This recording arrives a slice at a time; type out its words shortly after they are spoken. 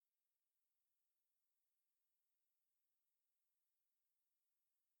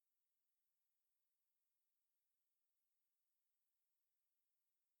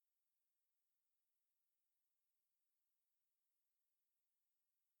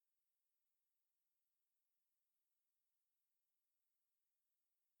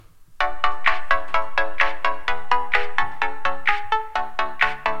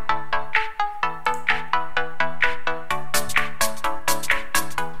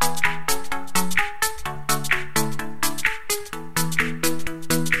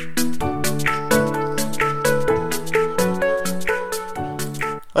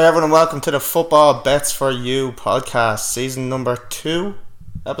Hi everyone and welcome to the Football Bets For You podcast, season number 2,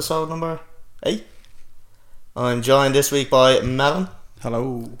 episode number 8. I'm joined this week by Melon.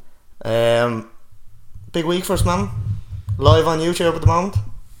 Hello. Big week for us, Melon. Live on YouTube at the moment.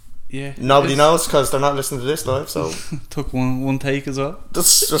 Yeah. Nobody knows because they're not listening to this live, so Took one take as well.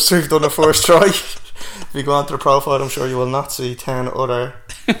 just we've done a first try. If you go onto the profile, I'm sure you will not see 10 other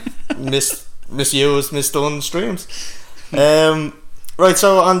misused, misdone streams. Right,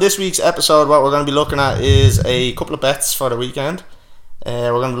 so on this week's episode, what we're going to be looking at is a couple of bets for the weekend. We're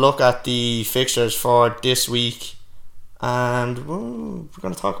going to look at the fixtures for this week, and we're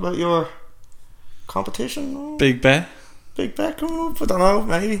going to talk about your competition. Big bet. Big bet coming up. I don't know,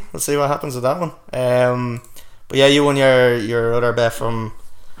 maybe we'll see what happens with that one. But yeah, you won your other bet from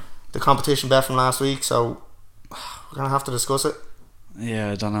the competition bet from last week, so we're going to have to discuss it.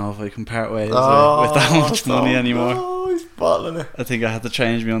 Yeah, I don't know if I can part ways with that much money anymore. Oh, he's bottling it. I think I had to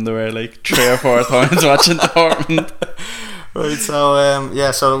change my underwear like 3 or 4 times watching Dortmund. Right,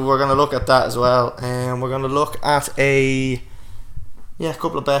 so so we're going to look at that as well. We're going to look at a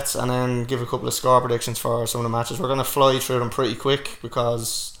couple of bets and then give a couple of score predictions for some of the matches. We're going to fly through them pretty quick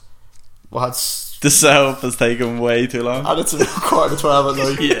because the setup has taken way too long. And it's 11:45 at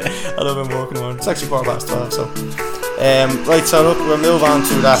night. Yeah. And I've been working on. It's actually 12:15, so right, so look, we'll move on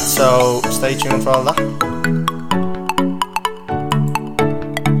to that, so stay tuned for all that.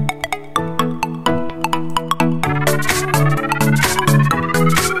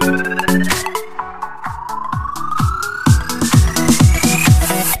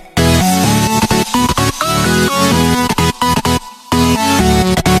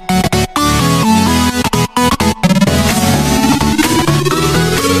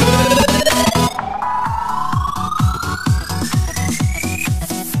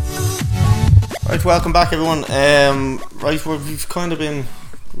 Welcome back, everyone. Right, we've kind of been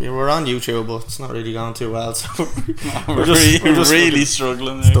we're on YouTube, but it's not really going too well. So we're just really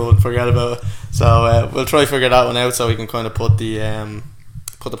struggling. Forget about it. So we'll try to figure that one out so we can kind of put the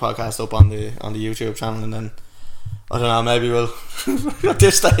podcast up on the YouTube channel, and then I don't know, maybe we'll at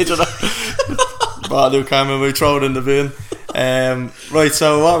this stage of that buy a new camera, we throw it in the bin. Right,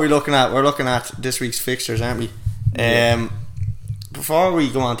 so what are we looking at? We're looking at this week's fixtures, aren't we? Before we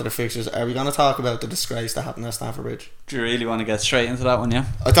go on to the fixtures, are we going to talk about the disgrace that happened at Stamford Bridge? Do you really want to get straight into that one, yeah?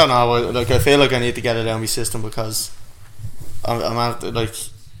 I don't know, I feel like I need to get it out of my system because I'm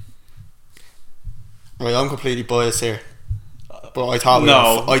completely biased here, but I thought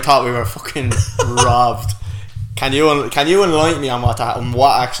we were fucking robbed. Can you enlighten me on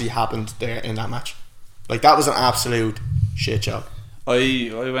what actually happened there in that match? Like, that was an absolute shit job.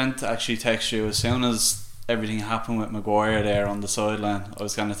 I went to actually text you as soon as everything happened with Maguire there on the sideline. I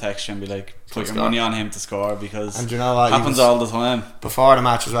was going to text you and be like, put your money on him to score, because and you know what, it happens all the time. Before the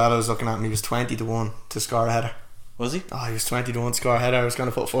match as well, I was looking at him, he was 20-1 to score a header. Was he? Oh, he was 20-1 to score a header. I was going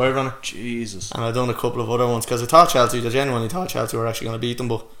to put 5 on it. Jesus. And I'd done a couple of other ones because I genuinely thought Chelsea were actually going to beat them,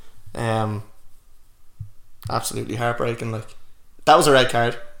 but absolutely heartbreaking. Like, that was a red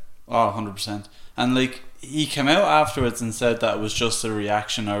card. Oh, 100%. And like, he came out afterwards and said that it was just a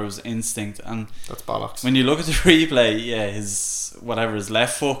reaction or it was instinct, and that's bollocks. When you look at the replay, his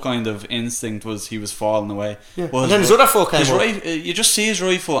left foot kind of instinct was he was falling away. Yeah. And then his other foot came up. You just see his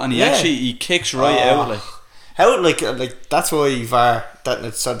right foot, and he kicks right out. Like, how like that's why VAR.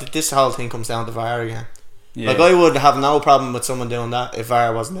 So this whole thing comes down to VAR again. Yeah. Like, I would have no problem with someone doing that if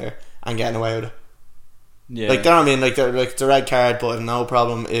VAR wasn't there and getting away with it. Yeah. Like, you know what I mean? Like the red card, but no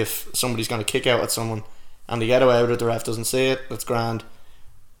problem if somebody's going to kick out at someone and they get away with it, the ref doesn't see it, that's grand.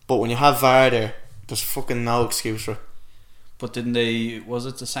 But when you have VAR there, there's fucking no excuse for it. But was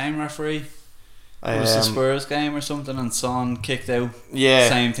it the same referee? It was the Spurs game or something, and Son kicked out. Yeah.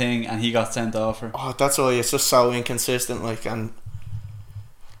 Same thing, and he got sent off her. Oh, that's why it's just so inconsistent. Like, and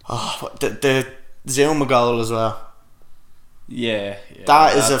the Zouma goal as well. Yeah.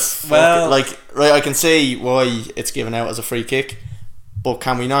 That is right, I can see why it's given out as a free kick, but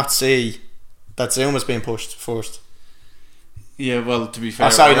can we not see that Zouma's being pushed first? Yeah, well, to be fair,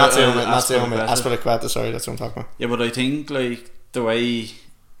 not Zouma, Azpilicueta, sorry, that's what I'm talking about. Yeah, but I think like the way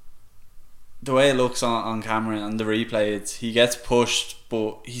it looks on camera and the replay, he gets pushed,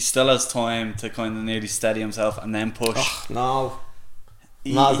 but he still has time to kind of nearly steady himself and then push. No,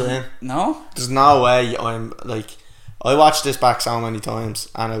 not agreeing. No, there's no way I'm like. I watched this back so many times,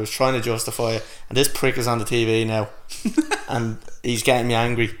 and I was trying to justify it. And this prick is on the TV now, and he's getting me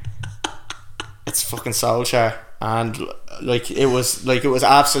angry. It's fucking Solskjaer, and it was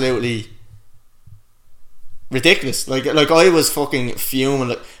absolutely ridiculous. Like I was fucking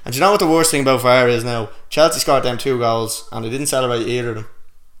fuming. And do you know what the worst thing about VAR is now? Chelsea scored them 2 goals, and I didn't celebrate either of them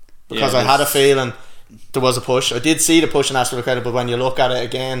because I had a feeling there was a push. I did see the push in Azpilicueta, but when you look at it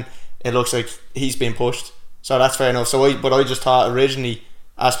again, it looks like he's been pushed. So that's fair enough. But I just thought originally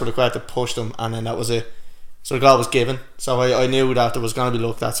Azpilicueta pushed him, and then that was it. So the goal was given. So I knew that there was going to be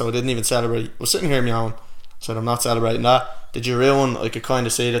looked at. So I didn't even celebrate. I was sitting here on my own. So I'm not celebrating that. The Giroud, I could kind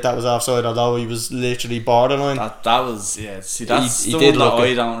of see that was offside, although he was literally borderline. That was, yeah. See, that's he the did one that look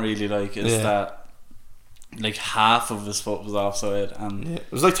I don't really like. Is that like half of his foot was offside, and it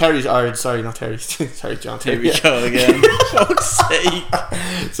was like Terry. Or sorry, not Terry. Sorry, John Terry. Here we go again. Fuck's sake.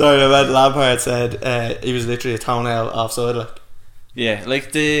 Sorry, I meant Lampard said he was literally a toenail offside. Like, yeah,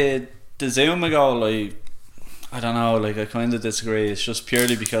 like the Zuma goal, like I don't know, like I kind of disagree. It's just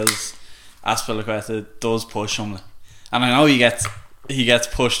purely because Azpilicueta does push him, and I know he gets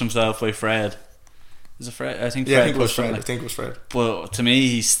pushed himself by Fred. Is it Fred? I think Fred I think pushed him. I think it was Fred. But to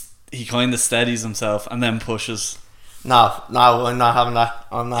me, he kind of steadies himself and then pushes. No, I'm not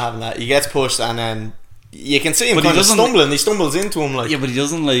having that. He gets pushed, and then you can see him kind of stumbling. He stumbles into him, like, yeah, but he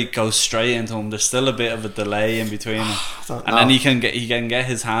doesn't like go straight into him. There's still a bit of a delay in between them, and then he can get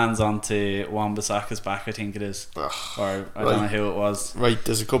his hands onto Wan-Bissaka's back, I think it is, or I don't know who it was. Right,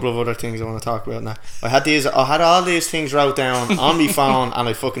 there's a couple of other things I want to talk about now. I had all these things wrote down on my phone, and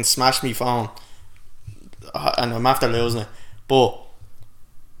I fucking smashed my phone, and I'm after losing it. But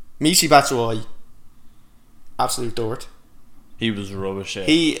Michy Batshuayi, absolute dirt. He was rubbish. Yeah.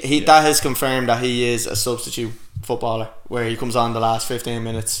 He that has confirmed that he is a substitute footballer, where he comes on the last 15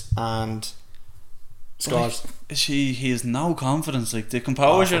 minutes and scores. Like, he has no confidence. Like the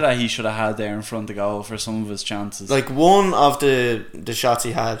composure that he should have had there in front of goal for some of his chances. Like one of the shots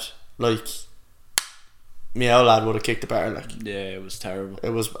he had, like my old lad would have kicked the bar. Like, yeah, it was terrible. It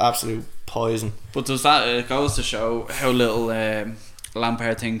was absolute poison. But does that it goes to show how little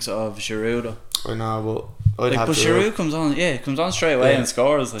Lampard thinks of Giroud though. I know, but Giroud comes on straight away and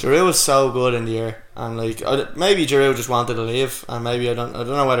scores. Like. Giroud was so good in the air, and like maybe Giroud just wanted to leave, and maybe I don't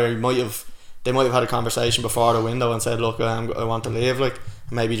know whether they might have had a conversation before the window and said, look, I want to leave. Like,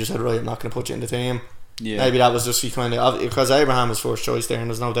 maybe just said, right, I'm not going to put you in the team. Yeah. Maybe that was just kind of because Abraham was first choice there, and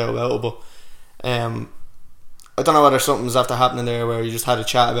there's no doubt about it. But I don't know whether something's after happening there where you just had a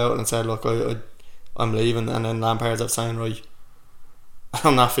chat about it and said, look, I'm leaving, and then Lampard's up saying, right,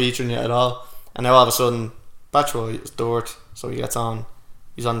 I'm not featuring you at all. And now all of a sudden Batshuayi is dirt, so he gets on.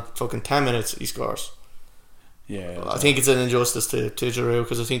 He's on fucking 10 minutes, he scores. Yeah, I think it's an injustice to Giroud,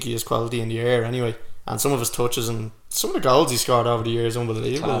 because I think he has quality in the air anyway, and some of his touches and some of the goals he scored over the years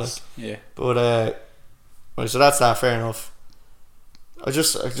unbelievable. Like. Yeah. But right, so that's that. Fair enough. I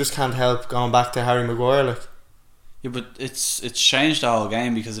just can't help going back to Harry Maguire. Like. Yeah, but it's changed the whole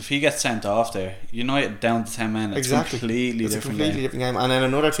game, because if he gets sent off there, United down to 10 men, it's a completely different game. And then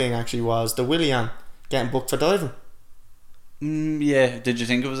another thing actually was the Willian getting booked for diving. Yeah, did you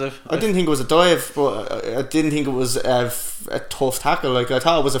think it was I didn't think it was a dive, but I didn't think it was a tough tackle. Like, I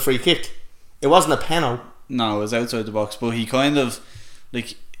thought it was a free kick. It wasn't a penalty. No, it was outside the box, but he kind of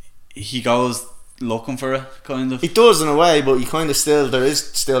like he goes looking for it, kind of. He does in a way, but he kind of there is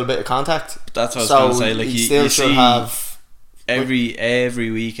still a bit of contact. That's what I was going to say. Like, he still should have.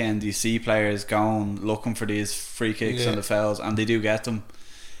 Every weekend you see players going looking for these free kicks and the fouls, and they do get them,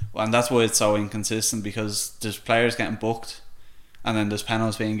 and that's why it's so inconsistent, because there's players getting booked, and then there's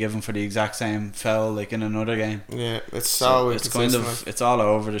penalties being given for the exact same foul, like in another game. Yeah, it's so it's kind of it's all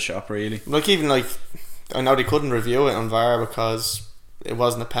over the shop, really. Like, even like, I know they couldn't review it on VAR because it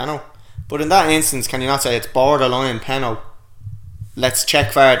wasn't a penalty. But in that instance, can you not say it's borderline penalty? Let's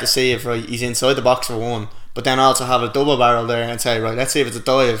check VAR to see if he's inside the box for one, but then also have a double barrel there and say, right, let's see if it's a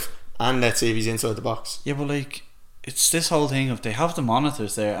dive, and let's see if he's inside the box. Yeah, but like, it's this whole thing of they have the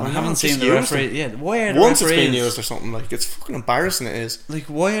monitors there, and I haven't seen the referee. Yeah, why are the once referees, it's been used or something? Like, it's fucking embarrassing. It is. Like,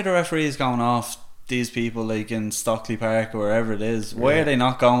 why are the referees going off these people, like in Stockley Park or wherever it is? Why are they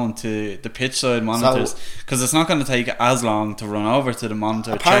not going to the pitch side monitors? Because it's not going to take as long to run over to the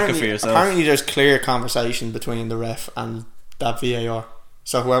monitor, check it for yourself. Apparently there's clear conversation between the ref and that VAR,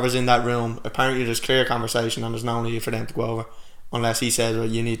 so whoever's in that room, apparently there's clear conversation, and there's no need for them to go over unless he says, well,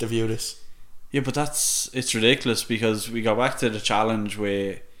 you need to view this. Yeah, but it's ridiculous, because we go back to the challenge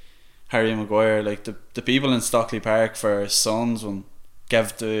with Harry Maguire. Like, the people in Stockley Park for Sons one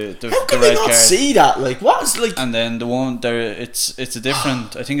gave the How can the red they not card. see that? Like, what is like? And then the one there, it's a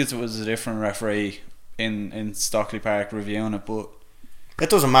different. I think it was a different referee in Stockley Park reviewing it, but It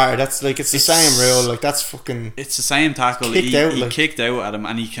doesn't matter. That's like it's the same rule. Like that's fucking. it's the same tackle. Kicked out, He like- kicked out at him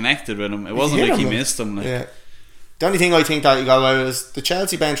and he connected with him. It wasn't hit like he him, like- missed him. Like, Yeah. The only thing I think that you got away with is the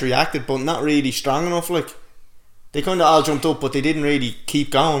Chelsea bench reacted, but not really strong enough. Like they kind of all jumped up, but they didn't really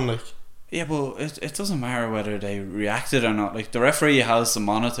keep going. Like yeah, but it doesn't matter whether they reacted or not. Like the referee has the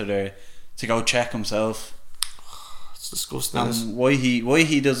monitor there to go check himself. it's disgusting. It's- And why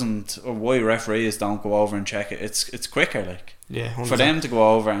he doesn't, or why referees don't go over and check it. It's quicker, like yeah, 100%. for them to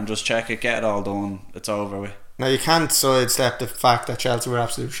go over and just check it, get it all done. It's over with. Now you can't sidestep the fact that Chelsea were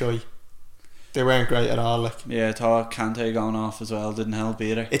absolute shy. They weren't great at all. Like Yeah, I thought Kante going off as well didn't help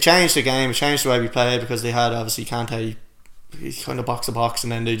either. it changed the game. It changed the way we played because they had obviously Kante. He's kind of box to box,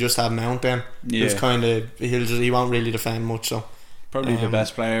 and then they just have Mount. Then Yeah. it's kind of he won't really defend much. So Probably the Um,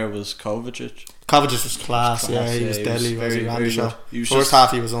 best player was Kovacic. Kovacic was class. Class, Yeah, he yeah, was he deadly. was Was he very, ran very the show. good. He was First just-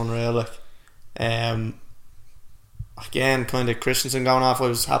 half he was unreal. Like again, kind of Christensen going off. I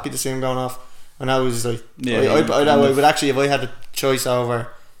was happy to see him going off. And I was like, Yeah, I would actually, if I had a choice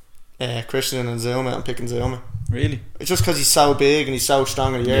over Christensen and Zuma, I'm picking Zuma. Really? It's just because he's so big and he's so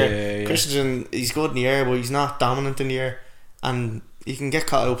strong in the air. Yeah. Christensen, he's good in the air, but he's not dominant in the air, and he can get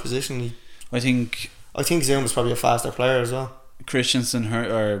caught out of position. I think I think Zuma's probably a faster player as well. Christensen hurt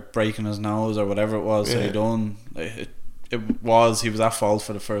or breaking his nose or whatever it was that Yeah. he done. He was at fault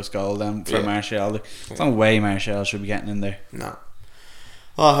for the first goal then for Yeah. Martial. There's no way Martial should be getting in there. No.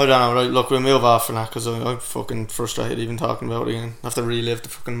 Oh, hold on. Right, look, we'll move off from that because I'm fucking frustrated even talking about it again. I have to relive the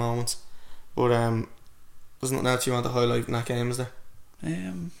fucking moments. But there's nothing else you want to highlight in that game, is there?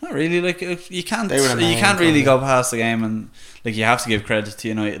 Not really. Like you can't They were the main really kind go past the game, and like you have to give credit to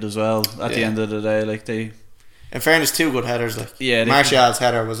United as well. At the Yeah. end of the day, like they In fairness, two good headers. Like Yeah, they- Martial's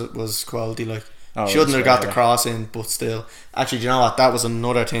header was quality. Like shouldn't it's have got fair, the cross in, but still. Actually, do you know what? That was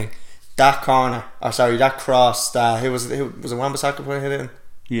another thing. That corner, or sorry, that cross. Who was it? Wan-Bissaka put hit it in?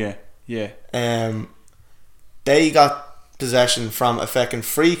 yeah. They got possession from a fucking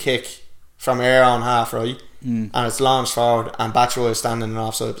free kick from our own half, right? And it's launched forward, and Batshuayi is standing in an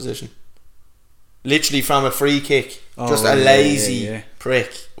offside position. Literally from a free kick, just a lazy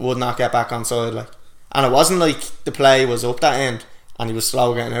prick would not get back on side, like. And it wasn't like the play was up that end and he was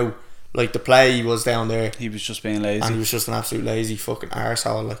slow getting out. Like the play was down there, He was just being lazy. and he was just an absolute lazy fucking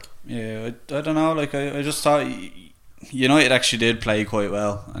arsehole. Like Yeah, I don't know. Like I just thought United actually did play quite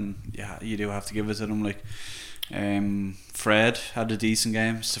well, and yeah, you do have to give it to them. Like Fred had a decent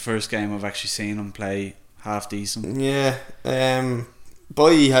game. It's the first game I've actually seen him play half decent. yeah,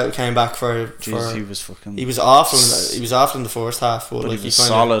 Boy came back Jeez, he was fucking. he was awful. He was awful in the first half, but But like he was kinda,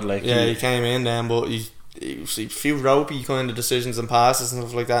 solid. Like he came in then, but he was a few ropey kind of decisions and passes and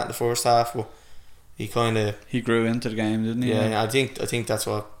stuff like that in the first half. But he kind of he grew into the game, didn't he? yeah. I think that's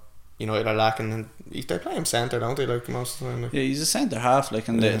what United are lacking. And they play him centre, don't they? Like most of the time. Like. Yeah, he's a centre half, like,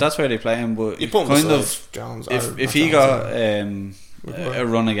 and Yeah. that's where they play him. But You put him kind beside of Jones. if he got a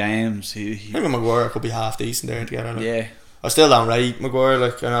run of games, he Him and Maguire could be half decent there together. Like. yeah. I still don't rate Maguire.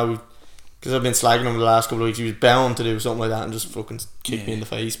 Like I know because I've been slagging him the last couple of weeks. He was bound to do something like that and just fucking kick me in the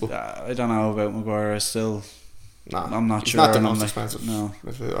face. But I don't know about Maguire. Still, nah, I'm not he's sure. not the and I'm most like, expensive No,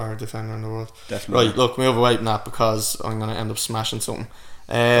 or defender in the world. definitely. Right, look, move away from that because I'm gonna end up smashing something.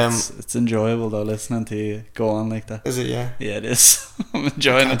 It's enjoyable though listening to you go on like that. Is it? Yeah. Yeah, it is. I'm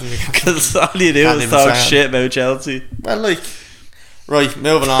enjoying Can't it even- because all you do can't is even talk say it. shit about Chelsea. Well, like, right,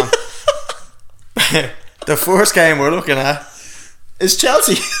 moving on. The first game we're looking at is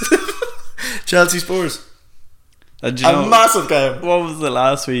Chelsea. Chelsea Spurs. And do you A know massive game. what was the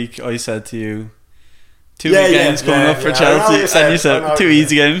last week I said to you? Two Yeah, games yeah, coming yeah, up for yeah. I know what Chelsea, you said. and you I said know what two you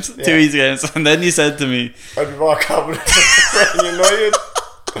easy said. games, Yeah. two easy games, and then you said to me, I'd be more confident than United.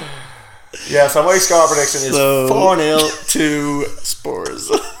 Yeah, so my score prediction is So- 4-0 to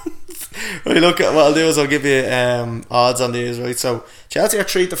Spurs. Right, look, what I'll do is I'll give you odds on these, right? So Chelsea are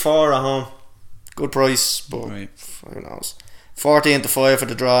 3-4 at home. Good price, but Right. who knows? 14-5 for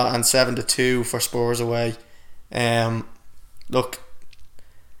the draw and 7-2 for Spurs away. Look,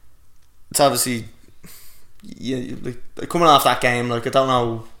 it's obviously like coming off that game. Like I don't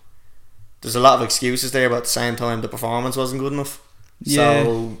know, there's a lot of excuses there, but at the same time, the performance wasn't good enough. Yeah.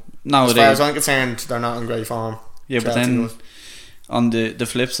 So "No, as it far is." as I'm concerned, they're not in great form. Yeah, but Chelsea then was. on the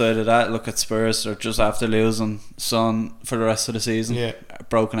flip side of that, look at Spurs. They're just after losing Son for the rest of the season. Yeah,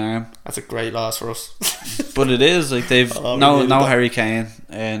 Broken arm. that's a great loss for us. But it is like they've Oh, we no needed no that. Harry Kane,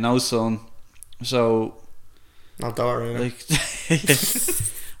 no Son. So Not Dora, you know. like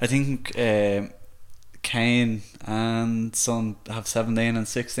I think Kane and Son have 17 and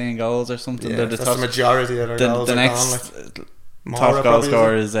 16 goals or something. Yeah, They're the that's top. the majority of their goals The are next gone. Like. Mora Top goal probably,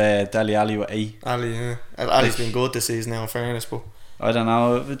 scorer is Dele Alli with 8. Ali, yeah. Ali's been good this season now, in fairness, but I don't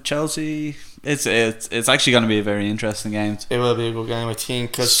know. With Chelsea, it's actually going to be a very interesting game. it will be a good game, I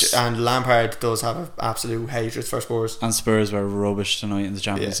think. And Lampard does have an absolute hatred for Spurs. And Spurs were rubbish tonight in the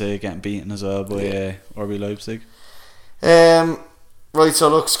Champions League, getting beaten as well by RB Leipzig. Right, so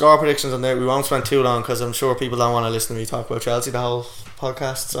look, score predictions on there. We won't spend too long because I'm sure people don't want to listen to me talk about Chelsea the whole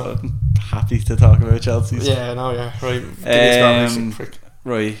podcast. So I'm happy to talk about Chelsea. yeah, no, yeah, right. Give me a score prediction, prick.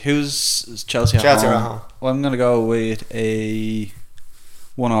 Right, who's Chelsea at Chelsea home? are at home. Well, I'm going to go with a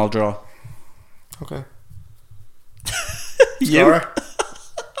 1-1 draw. Okay. You? Scorer?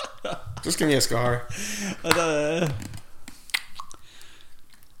 Just give me a score.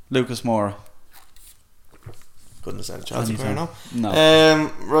 Lucas Moura. Couldn't have said a Chelsea player, Anytime. no.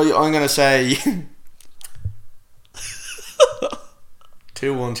 No. Right, I'm going to say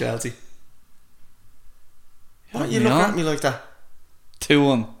 2-1 Chelsea. Why are you looking at me like that?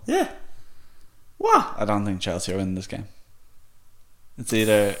 2-1. Yeah. What? I don't think Chelsea are winning this game. It's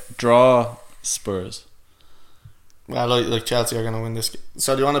either draw Spurs. Well, like Chelsea are going to win this game.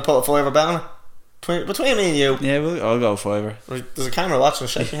 So do you want to put a fiver bet on it? Between me and you. Yeah, I'll go fiver. Right, there's a camera watching,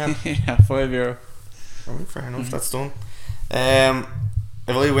 shake your hand. Yeah, €5. Right, fair enough, that's done. If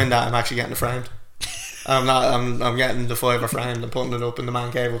I win that, I'm actually getting it framed. I'm getting the fiver framed and putting it up in the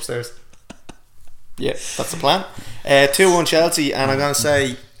man cave upstairs. Yeah, that's the plan. 2-1 Chelsea, and I'm going to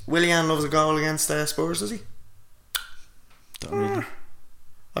say Willian loves a goal against Spurs, does he? Don't really.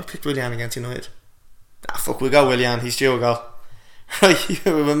 I picked Willian against United. Fuck, we'll go Willian, he's due a goal. Right,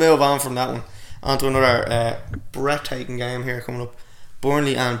 we'll move on from that one. On to another breathtaking game here coming up.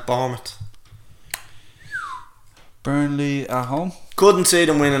 Burnley and Bournemouth. Burnley at home. Couldn't see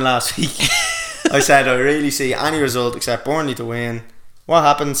them winning last week. I said I really see any result except Burnley to win. What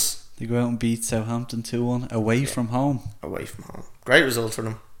happens? They go out and beat Southampton 2-1 away from home. Away from home. Great result for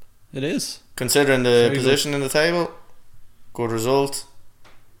them. It is. Considering the Very position in the table, good result.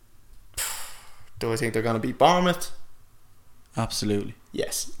 Do I think they're going to beat Bournemouth? Absolutely.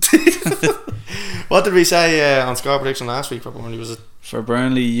 Yes. What did we say on score prediction last week for Burnley? Was it For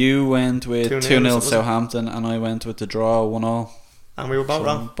Burnley, you went with 2-0 2-0 was it? Southampton, and I went with the draw 1-1. and we were both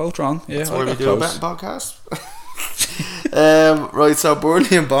wrong? Both wrong. Yeah, That's I why we got do a close. betting podcast. Right, so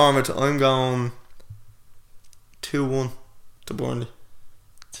Burnley and Bournemouth. I'm going 2-1 to Burnley.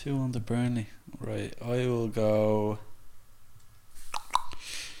 2-1 to Burnley. Right, I will go.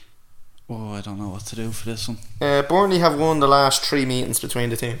 Oh, I don't know what to do for this one. Burnley have won the last 3 meetings between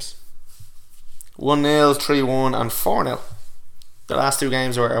the teams. 1-0, 3-1 and 4-0. The last 2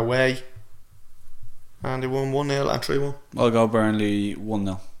 games were away, and they won 1-0 and 3-1. I'll go Burnley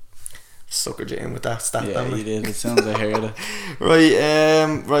 1-0. Suckered you in with that stat. Yeah, didn't I? you did. As soon as I heard it.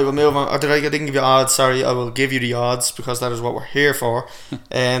 Right, we'll move on. I didn't give you odds. Sorry, I will give you the odds because that is what we're here for.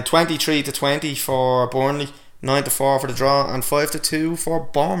 23-20 for Burnley, 9-4 for the draw, and 5-2 for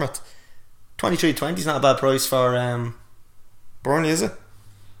Bournemouth. 23-20 is not a bad price for Burnley, is it?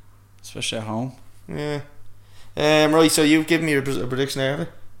 Especially at home. Yeah. Right, so you've given me a prediction there, have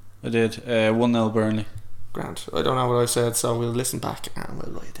you? I did. 1-0 Burnley. Grant. I don't know what I said, so we'll listen back and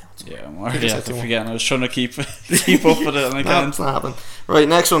we'll write it down. Yeah, I'm already said after 2-1. forgetting. I was trying to keep up with it, and I No, can't. it's not happening. Right,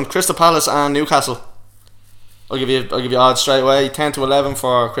 next one: Crystal Palace and Newcastle. I'll give you odds straight away. 10-11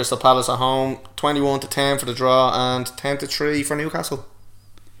 for Crystal Palace at home, 21-10 for the draw, and 10-3 for Newcastle.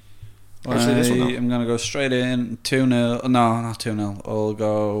 Actually, this one, no. I'm going to go straight in 2-0. No, not 2-0. I'll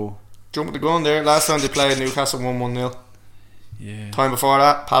go. Jumping the gun there. Last time they played, Newcastle won 1-0. Yeah. Time before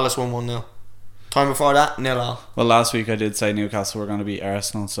that, Palace won 1-0. Time before that, 0-0. Well, last week I did say Newcastle were going to beat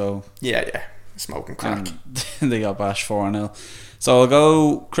Arsenal, so. Yeah. Smoking crack. And they got bashed 4-0. So I'll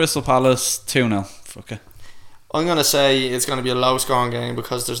go Crystal Palace 2-0. Fuck it. I'm going to say it's going to be a low scoring game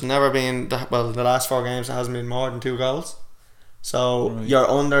because there's never been, the last 4 games there hasn't been more than 2 goals. So Right. you're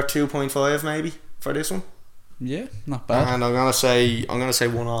under 2.5 maybe for this one. Yeah, not bad. And I'm going to say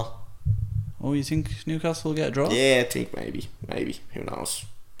 1-1. Oh, you think Newcastle will get a draw? Yeah, I think maybe. Who knows?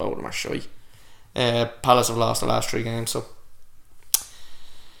 Both of them are shy. Palace have lost the last 3 games, so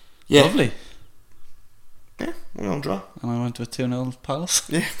yeah. Lovely. Yeah, we're going to draw. And I went with 2-0 Palace.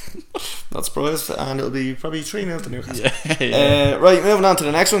 Yeah, not surprised. And it'll be probably 3-0 to Newcastle. Yeah. Right, moving on to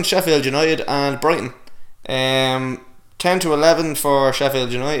the next one: Sheffield United and Brighton. 10-11 for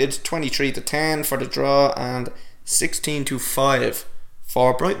Sheffield United, 23-10 for the draw, and 16-5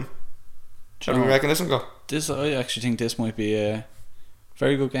 for Brighton. How do we reckon this one go? I actually think this might be a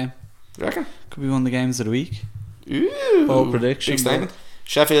very good game. You reckon? Could be one of the games of the week. Ooh, Bold prediction. big statement.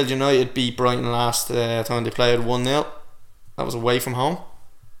 Sheffield United beat Brighton last time they played 1-0. That was away from home.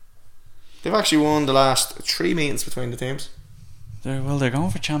 They've actually won the last 3 meetings between the teams. They're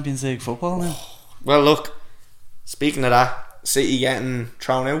going for Champions League football now. Well, look, speaking of that, City getting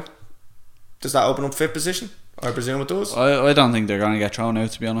thrown out, does that open up fifth position? I presume it does. I don't think they're going to get thrown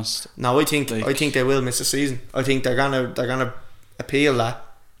out, to be honest. No, I think they will miss a season. I think they're gonna appeal that,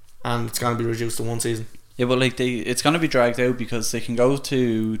 and it's gonna be reduced to one season. Yeah, but like it's going to be dragged out because they can go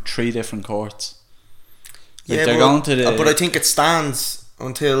to 3 different courts. Like they're going to but I think it stands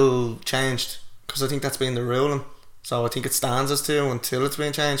until changed, because I think that's been the ruling. So I think it stands as 2 until it's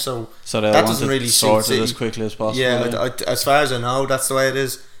been changed. So they'll that want doesn't to really sort suit it as City. quickly as possible. Yeah, as far as I know, that's the way it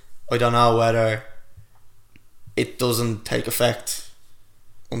is. I don't know whether it doesn't take effect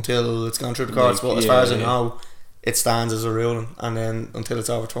until it's gone through the courts, but as far as I know, it stands as a ruling, and then until it's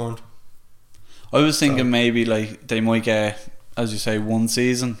overturned. I was thinking maybe like they might get, as you say, 1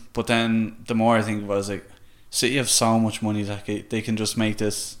 season, but then the more I think about it, is like City have so much money that they can just make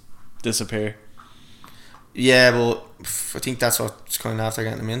this disappear. Yeah, but I think that's what's kind of after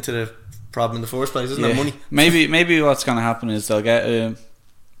getting them into the problem in the first place, isn't it? Money. Maybe what's going to happen is they'll get a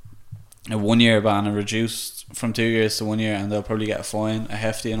 1 year ban, and reduced from 2 years to 1 year, and they'll probably get a fine, a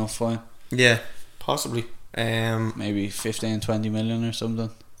hefty enough fine. Yeah, possibly. Maybe 15-20 million or something.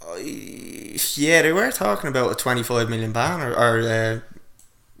 Yeah, they were talking about a 25 million ban or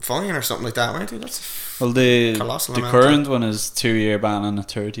fine or something like that, weren't they? That's the colossal the amount. current one is 2 year ban and a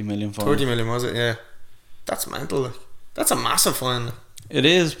 30 million fine. 30 million, was it? Yeah, that's mental. Like, that's a massive fine. Like. It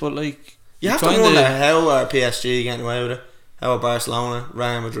is, but like you have to wonder how are PSG getting away with it. How are Barcelona,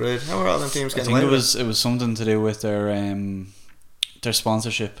 Real Madrid? How are all them teams getting away with it? It was something to do with their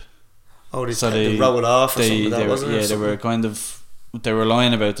sponsorship. Oh, they wrote it off or something like that, wasn't it? Yeah, they were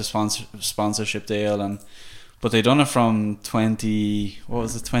lying about the sponsorship deal, but they done it from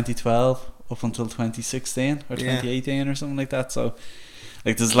 2012 up until 2016 or 2018 or something like that. So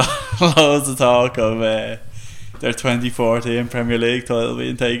like there's loads of talk of their 2014 Premier League title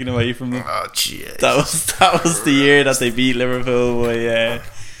being taken away from them. Oh jeez. That was the year that they beat Liverpool by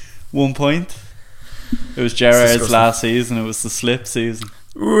 1 point. It was Gerrard's last season. It was the slip season.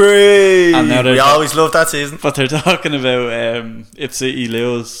 And now we always love that season. But they're talking about if City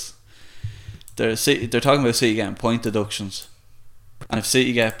lose, they're talking about City getting point deductions, and if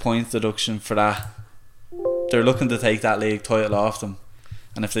City get point deduction for that, they're looking to take that league title off them.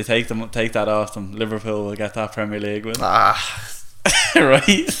 And if they take that off them, Liverpool will get that Premier League win. Right.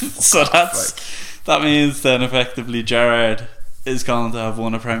 So that means then effectively Gerrard is going to have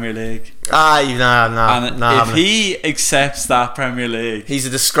won a Premier League. And if he accepts that Premier League, he's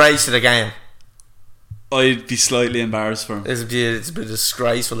a disgrace to the game. I'd be slightly embarrassed for him. It's a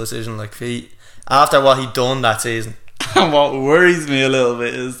disgraceful decision. Like after what he'd done that season. And what worries me a little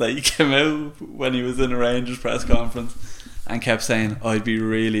bit is that he came out when he was in a Rangers press conference and kept saying, I'd be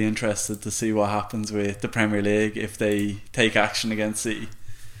really interested to see what happens with the Premier League if they take action against City.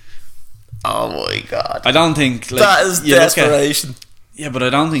 Oh my god. I don't think that is desperation. Yeah, but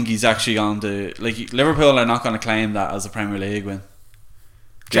I don't think he's actually going to Liverpool are not going to claim that as a Premier League win.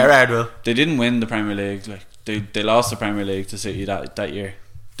 Gerrard will. They didn't win the Premier League. They lost the Premier League to City that year.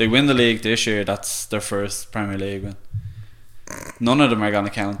 They win the league this year. That's their first Premier League win. None of them are going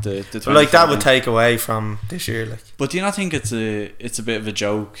to count the that would take away from this year. But do you not think it's a bit of a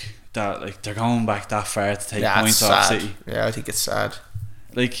joke that they're going back that far to take points off City? Yeah, I think it's sad.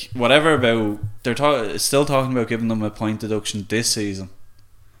 Whatever about they're still talking about giving them a point deduction this season,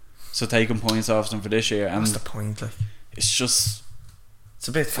 so taking points off them for this year. And what's the point? It's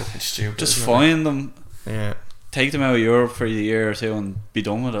a bit fucking stupid. Just fine them. Yeah. Take them out of Europe for a year or two and be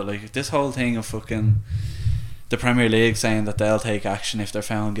done with it. This whole thing of fucking the Premier League saying that they'll take action if they're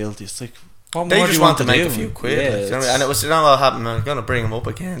found guilty. It's like, what they more just do you want to make do? a few quid. Yeah, you know what I mean? And it was what happened. I'm going to bring him up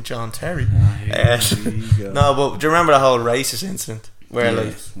again, John Terry. No, but do you remember the whole racist incident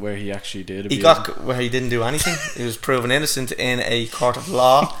where he actually did? Where he didn't do anything. He was proven innocent in a court of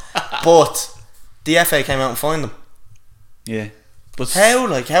law, but the FA came out and fined them. Yeah. But how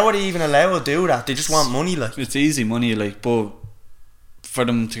are they even allowed to do that? They just want money. It's easy money. But for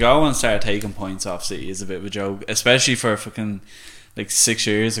them to go and start taking points off City is a bit of a joke, especially for fucking 6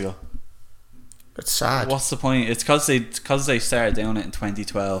 years ago. It's sad. What's the point? It's because they started doing it in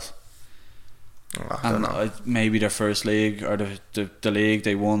 2012. I don't know. Maybe their first league or the league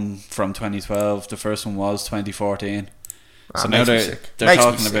they won from 2012. The first one was 2014. So now they're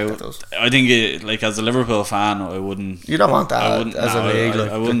talking about. I think as a Liverpool fan, I wouldn't. You don't want that as a league.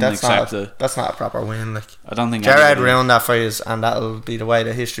 I wouldn't accept it. That's not a proper win. I don't think Gerrard ruined that for you, and that'll be the way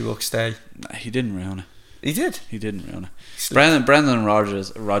the history books stay. Nah, he didn't ruin it. He did. He didn't ruin it. Brendan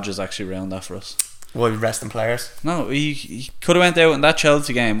Rodgers actually ruined that for us. Why resting players? No, he could have went out in that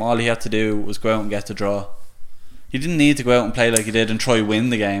Chelsea game. All he had to do was go out and get the draw. He didn't need to go out and play like he did and try win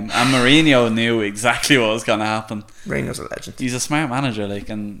the game. And Mourinho knew exactly what was going to happen. Mourinho's a legend. He's a smart manager, like,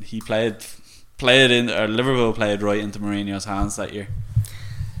 and he played in, or Liverpool played right into Mourinho's hands that year.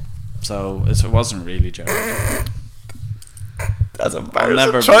 So it wasn't really Gerrard. That's embarrassing.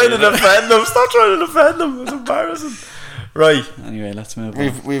 Never Trying to believe it. defend him. Stop trying to defend him. It's embarrassing. Right. Anyway, let's move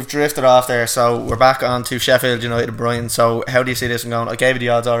on. We've drifted off there, so we're back on to Sheffield United and Brighton. So how do you see this one going? I gave you the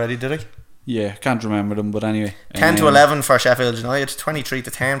odds already, did I? Yeah, can't remember them, but anyway. 10 to 11 for Sheffield United, 23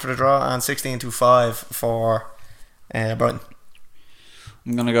 to 10 for the draw, and 16 to 5 for Brighton.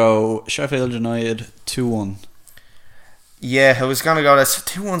 I'm gonna go Sheffield United 2-1. Yeah, I was gonna go. That's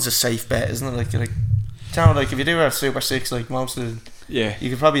 2-1's a safe bet, isn't it? Like, you know, like if you do have Super Six, like most of the, Yeah, you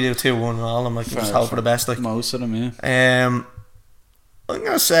could probably do 2-1 and all of them. Like, you just hope for the best. Like most of them, yeah. I'm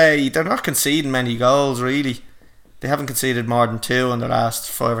gonna say they're not conceding many goals. Really, they haven't conceded more than 2 in the last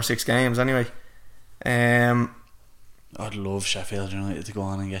 5 or 6 games. Anyway, I'd love Sheffield United to go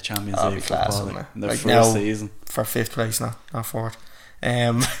on and get Champions that'd League be class, football, wouldn't it? in their Like first now- season. for 5th place, not 4th.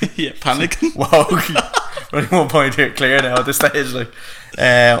 Yeah, panicking. Whoa, we're only 1 point here clear now at this stage. Like,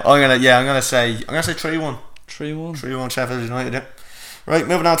 I'm gonna say 3-1. 3-1. 3-1 Sheffield United. Yeah. Right,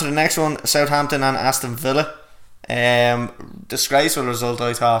 moving on to the next one: Southampton and Aston Villa. Disgraceful result,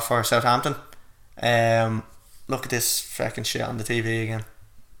 I thought, for Southampton. Look at this fucking shit on the TV again.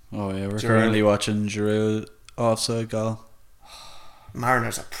 Oh yeah, we're Giroud. currently watching Giroud offside goal.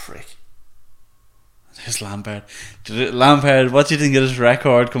 Marner's a prick. There's Lampard. Lampard, what do you think of this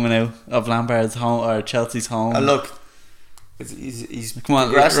record coming out of Lampard's home or Chelsea's home? Look, he's Come on,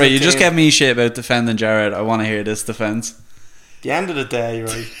 progressing right? the You just team. gave me shit about defending Gerrard. I want to hear this defence. At the end of the day,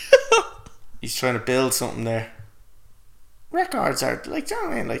 right, he's trying to build something there. Records are like, do you know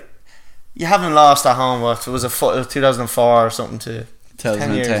what I mean? Like, you haven't lost at home. What was it, 2004 or something to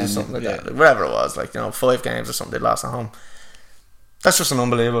 10 years or something like that. Like, whatever it was, like, 5 games or something they lost at home. That's just an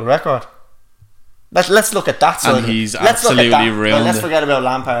unbelievable record. Let's look at that side. And he's Let's look at absolutely that. ruined Let's it. forget about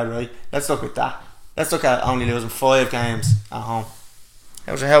Lampard, right? Let's look at that. Let's look at only losing 5 games at home.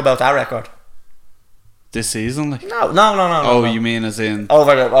 How about that record? This season, like. No. Oh, no. you mean as in?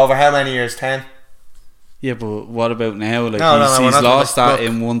 over how many years? 10. Yeah, but what about now? Like No, he's we're not lost doing that this.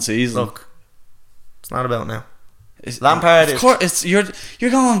 in one season. Look, it's not about now. It's- Lampard of is- course, it's you're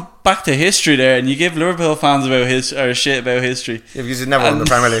going back to history there, and you give Liverpool fans shit about history. Yeah, because he's never won the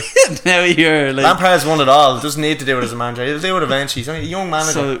Premier League. Now you're like, Lampard's won it all. Doesn't need to do it as a manager. He'll do it eventually. He's only a young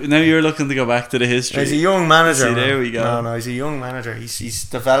manager. so now you're looking to go back to the history. He's a young manager. See, man. there we go. No, he's a young manager. He's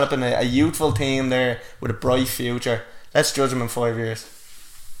developing a youthful team there with a bright future. Let's judge him in 5 years.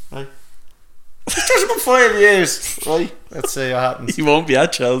 Right? Let's judge him in 5 years. Right? Let's see what happens. He won't be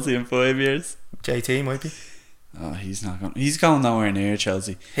at Chelsea in 5 years. JT might be. Oh, he's not going. He's going nowhere near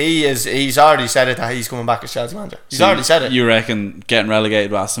Chelsea. He is. He's already said it that he's coming back as Chelsea manager. He's So already said it. You reckon getting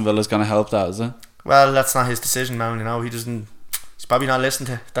relegated with Aston Villa is going to help that? Is it? Well, that's not his decision, man. He doesn't. He's probably not listening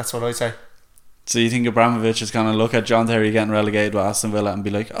to. That's what I'd say. So you think Abramovich is going to look at John Terry getting relegated with Aston Villa and be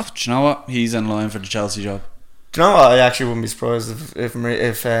like, oh, do you know what? He's in line for the Chelsea job. Do you know what? I actually wouldn't be surprised if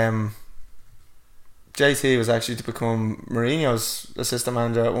JT was actually to become Mourinho's assistant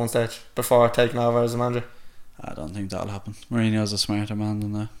manager at one stage before taking over as a manager. I don't think that'll happen. Mourinho's a smarter man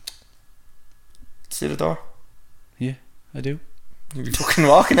than that. See the door. I do. You'll be fucking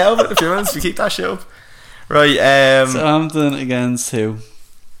walking out in a few minutes if you keep that shit up. Right, Southampton against who?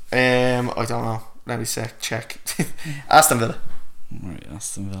 I don't know. Let me check. Aston Villa. Right,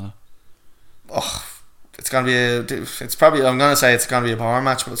 Aston Villa. Oh, it's gonna be it's probably, I'm gonna say it's gonna be a power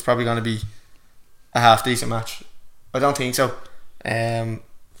match, but it's probably gonna be a half decent match. I don't think so. I'm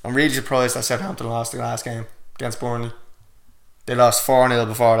really surprised that Southampton lost the last game against Burnley. They lost 4-0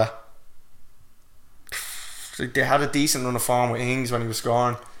 before that. They had a decent run of form with Ings when he was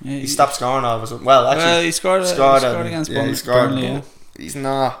scoring. Yeah, He stopped scoring all of a sudden. Well, actually, he scored against he scored, Burnley. Yeah. but he's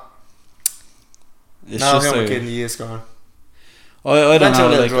not. It's No, just who am I a- kidding? He is scoring. I don't Went to a know.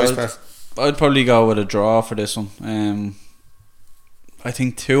 little Like, dry spell. I'd probably go with a draw for this one. I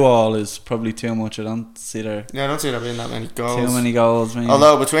think 2-2 is probably too much. I don't see there Yeah, I don't see there being that many goals. too many goals. Maybe.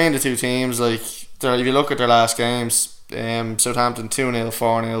 Although between the two teams, like if you look at their last games, Southampton 2-0,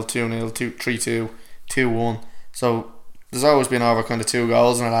 4-0, 2-0, 3-2, 2-1. So there's always been over kind of 2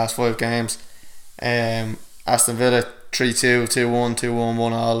 goals in the last 5 games. Aston Villa 3-2, 2-1, 2-1,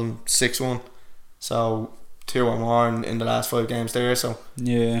 1-1, and 6-1. So 2 or more in the last 5 games there. So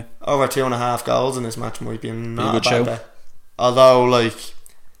Yeah, over 2.5 goals in this match might be not a good bad shout. bet. Although, like,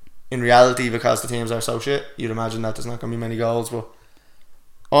 in reality, because the teams are so shit, you'd imagine that there's not going to be many goals. But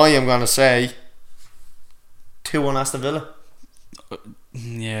I am going to say 2-1 Aston Villa.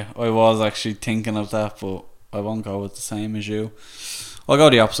 yeah. I was actually thinking of that, but I won't go with the same as you. I'll go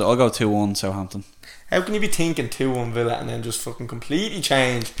the opposite. I'll go 2-1 Southampton. How can you be thinking 2-1 Villa and then just fucking completely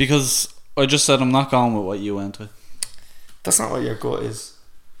change? Because I just said I'm not going with what you went with. That's not what your gut is.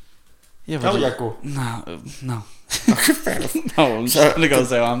 Yeah, That but what your gut. no. Fair enough. No, I'm just going to go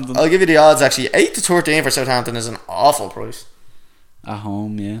Southampton. I'll give you the odds actually. 8-13 for Southampton is an awful price. At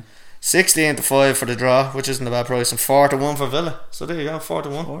home, yeah. 16-5 for the draw, which isn't a bad price, and 4-1 for Villa. So there you go,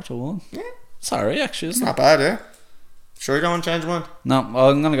 4-1. 4-1. Yeah, Sorry, actually, it's isn't it? not bad, eh? Sure you don't want to change one? No,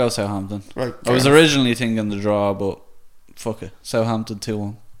 I'm going to go Southampton. Right. I was fair enough. originally thinking the draw, but fuck it. Southampton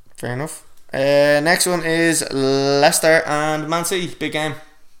 2-1. Fair enough. Next one is Leicester and Man City. Big game.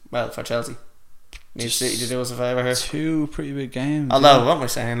 Well, for Chelsea. Need Just City to do us a favour here. 2 pretty big games. Although, what am I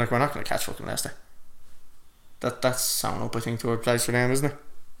saying? Like, we're not going to catch fucking Leicester. That's sounding up, I think, to a place for them, isn't it?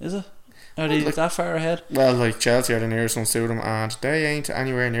 Is it? Are they Like- that far ahead? Well, like, Chelsea are the nearest ones to them, and they ain't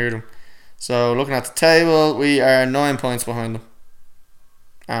anywhere near them. So, looking at the table, we are 9 points behind them.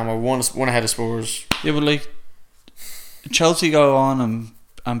 And we're one ahead of Spurs. Yeah, but like Chelsea go on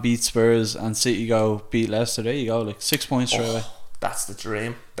and beat Spurs, and City go beat Leicester. There you go, like 6 points straight away. That's the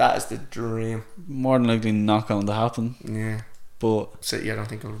dream. That is the dream. More than likely not going to happen. Yeah. But City, I don't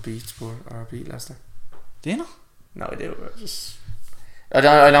think will beat Spurs or beat Leicester. do you know? No, I do.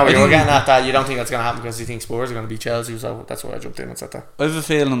 I know you were getting at that. You don't think that's going to happen because you think Spurs are going to beat Chelsea, so that's why I jumped in and said that. I have a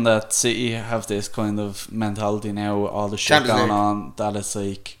feeling that City have this kind of mentality now with all the shit Champions going League. on, that it's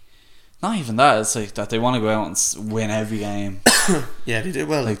like, not even that, it's like that they want to go out and win every game. Yeah, they do.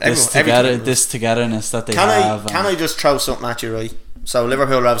 Well, Like everyone- this togetherness that they Can have. I and- just throw something at you, right? So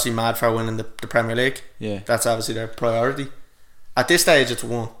Liverpool are obviously mad for winning the Premier League. Yeah, That's obviously their priority. At this stage, it's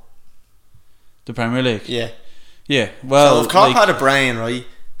 1. the Premier League. Yeah. Yeah, well, So if Klopp like, had a brain, right?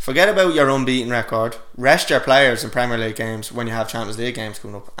 Forget about your unbeaten record. Rest your players in Premier League games when you have Champions League games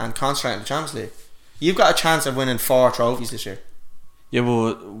coming up, and concentrate on the Champions League. You've got a chance of winning 4 trophies this year. yeah,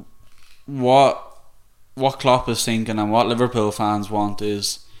 but what Klopp is thinking and what Liverpool fans want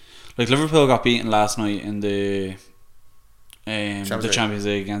is, like, Liverpool got beaten last night in the Champions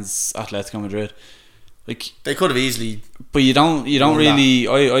League against Atletico Madrid. Like, They could have easily. but you don't Won really.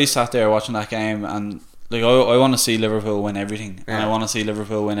 I sat there watching that game, and like I want to see Liverpool win everything, and Yeah. I want to see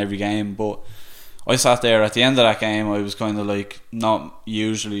Liverpool win every game. But I sat there at the end of that game. I was kind of like, not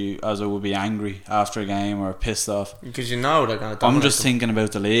usually as I would be angry after a game or pissed off. Because you know they're going to. I'm just thinking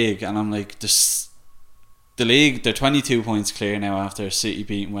about the league, and I'm like, this. The league, they're 22 points clear now after City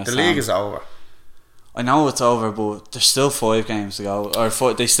beating West the Ham. league is over. I know it's over, but there's still 5 games to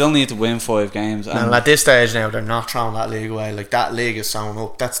go. They still need to win 5 games. And at this stage now, they're not throwing that league away. Like, that league is sewn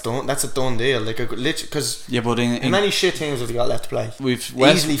up. That's done. That's a done deal. Like, literally, because yeah, but how many shit teams have they got left to play? we've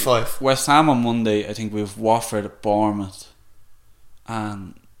Easily 5. West Ham on Monday. I think we've Watford, Bournemouth,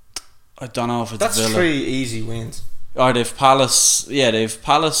 and I don't know if it's That's Villa. 3 easy wins. Or they've Palace. Yeah, they've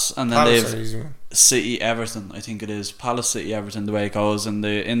Palace, and then Palace are they've easy win. City, Everton. I think it is Palace, City, Everton. The way it goes in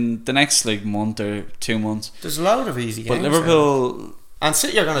the next like month or 2 months. There's a load of easy But games. Liverpool. And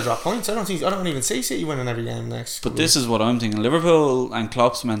City are going to drop points. I don't even see City winning every game next. But this is what I'm thinking. Liverpool and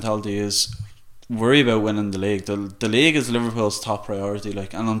Klopp's mentality is worry about winning the league. The league is Liverpool's top priority.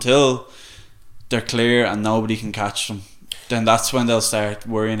 Like, and until they're clear and nobody can catch them, then that's when they'll start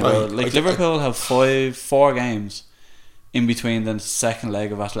worrying about it. Like, Liverpool have 4 games in between the second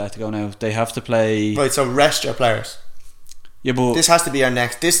leg of Atletico now. They have to play. Right, so rest your players. Yeah, but This has to be our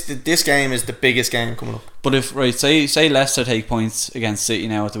next. This game is the biggest game coming up. But if say Leicester take points against City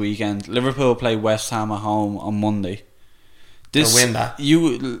now at the weekend, Liverpool play West Ham at home on Monday. They'll win that.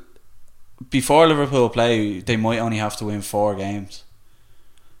 Before Liverpool play, they might only have to win 4 games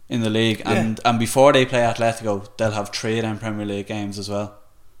in the league, and before they play Atletico, they'll have 3 of them Premier League games as well.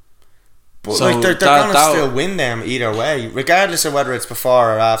 But So like they're that- going to still win them either way, regardless of whether it's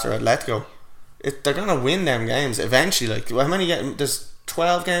before or after Atletico. They're going to win them games eventually. Like, how many games? There's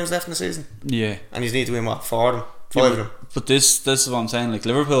 12 games left in the season, Yeah. and you need to win what, 4 of them, 5 Yeah, of them. But this is what I'm saying. Like,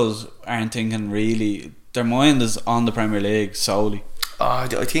 Liverpool's aren't thinking really. Their mind is on the Premier League solely. I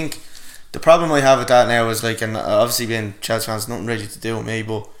think the problem I have with that now is, like, and obviously being Chelsea fans, nothing really to do with me,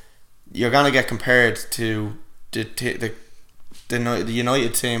 but you're going to get compared to the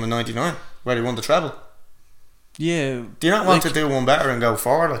United team in '99 where they won the treble. Yeah. Do you not want to do one better and go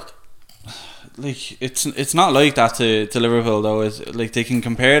forward? Like, it's not like that to Liverpool though. It's like they can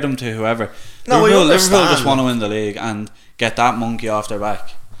compare them to whoever. No, Liverpool I just understand. want to win the league and get that monkey off their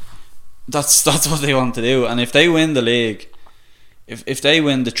back. That's what they want to do. And if they win the league, if they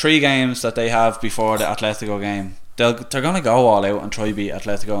win the 3 games that they have before the Atletico game, they're gonna go all out and try beat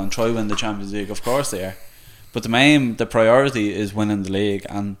Atletico and try win the Champions League. Of course they are. But the priority is winning the league.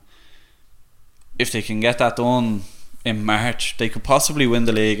 And if they can get that done in March, they could possibly win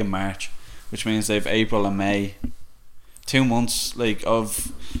the league in March, which means they've April and May, 2 months like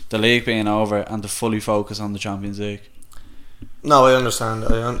of the league being over and to fully focus on the Champions League. No, I understand.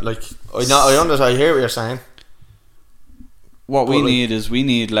 I understand. I hear what you're saying. What we need is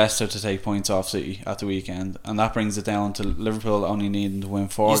Leicester to take points off City at the weekend, and that brings it down to Liverpool only needing to win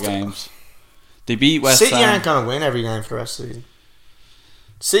 4 games. They beat West Ham. City aren't going to win every game for the rest of the season.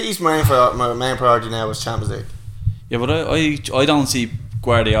 City's main priority now is Champions League. Yeah, but I don't see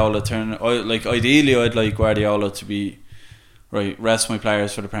Guardiola turning. Ideally, I'd like Guardiola to be right. Rest my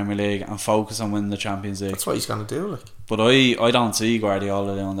players for the Premier League and focus on winning the Champions League. That's what he's going to do. Like, but I don't see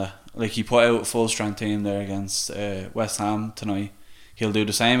Guardiola doing that. Like, he put out a full strength team there against West Ham tonight. He'll do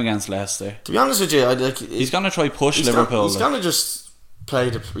the same against Leicester. To be honest with you, he's going to try push Liverpool. He's going to just play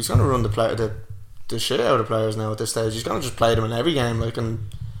he's going to run the shit out of players now at this stage. He's going to just play them in every game, like,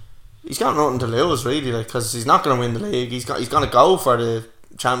 and he's got nothing to lose really, like, because he's not going to win the league. He's going to go for the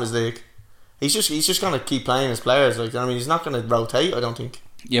Champions League. He's just going to keep playing his players. Like, I mean, he's not going to rotate, I don't think.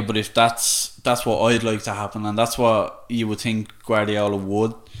 Yeah, but if that's what I'd like to happen, and that's what you would think Guardiola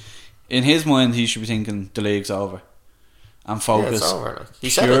would. In his mind, he should be thinking the league's over and focus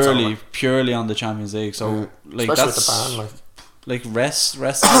purely on the Champions League. So, like, especially that's with the ban,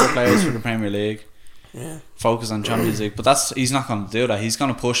 rest all the players for the Premier League. Yeah. Focus on Champions League, but he's not going to do that. He's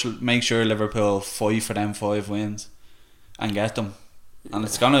going to make sure Liverpool fight for them 5 wins and get them, and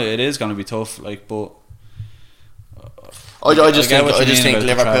it is going to be tough. Like, but I just think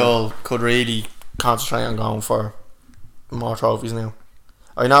Liverpool could really concentrate on going for more trophies now.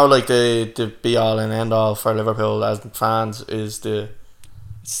 I know, like, the be all and end all for Liverpool as fans is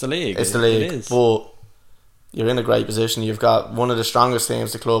it's the league. It's the league, it is. But you're in a great position. You've got one of the strongest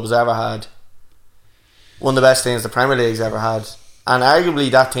teams the club has ever had, one of the best teams the Premier League's ever had, and arguably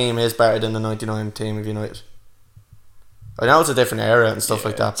that team is better than the 99 team of United. I know it's a different era and stuff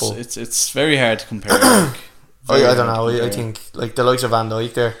like that, but it's very hard to compare. I don't know. I think, like, the likes of Van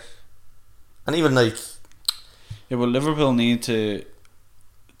Dijk there, and even, like, yeah, well, Liverpool need to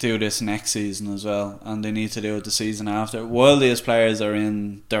do this next season as well, and they need to do it the season after. While these players are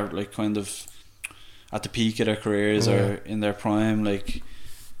in their, like, kind of at the peak of their careers or in their prime, like,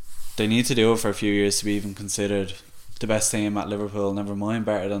 they need to do it for a few years to be even considered the best team at Liverpool, never mind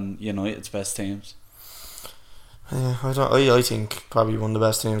better than United's best teams. Yeah, I think probably one of the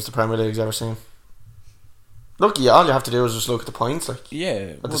best teams the Premier League's ever seen. Look, all you have to do is just look at the points, like,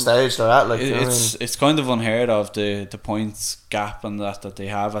 at the stage they're at. Like, it's kind of unheard of the points gap and that they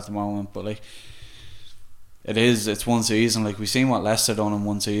have at the moment, but, like, it's one season. Like, we've seen what Leicester done in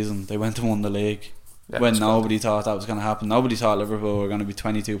one season. They went and won the league when nobody thought that was going to happen. Nobody thought Liverpool were going to be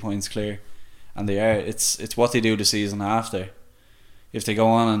 22 points clear, and they are. It's what they do the season after. If they go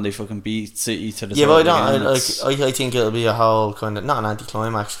on and they fucking beat City to the but I think it'll be a whole kind of, not an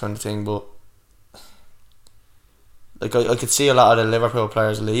anticlimax kind of thing, but, like, I could see a lot of the Liverpool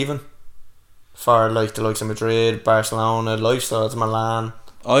players leaving for, like, the likes of Madrid, Barcelona, lifestyles, Milan.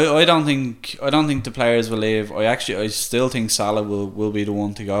 I don't think the players will leave. I still think Salah will be the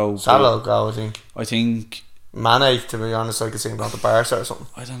one to go. Salah will go, I think. I think Mane, to be honest, I could see him going to Barca or something.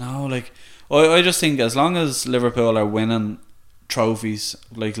 I don't know. Like, I just think as long as Liverpool are winning trophies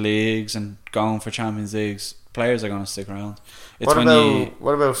like leagues and going for Champions Leagues, players are going to stick around. What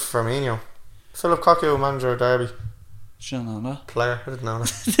about Firmino? Philip Cocu, manager of Derby. Did you know that? Player, I didn't know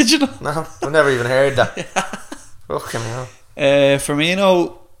that. Did you know? No, I've never even heard that. Fucking hell.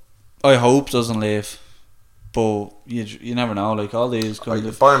 Firmino, I hope doesn't leave, but you never know. Like, all these kind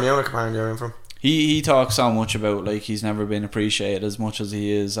of Bayern Munich apparently are in from. He talks so much about, like, he's never been appreciated as much as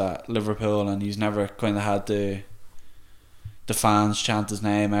he is at Liverpool, and he's never kind of had the fans chant his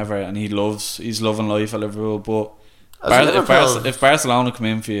name ever, and he's loving life at Liverpool. But if Barcelona come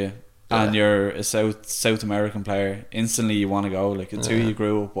in for you and you're a South American player, instantly you want to go. Like, it's who you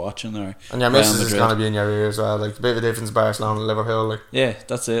grew up watching. And your missus is going to be in your ear as well. Like, a bit of a difference Barcelona and Liverpool. Like, yeah,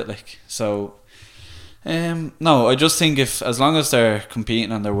 that's it. Like, so no, I just think as long as they're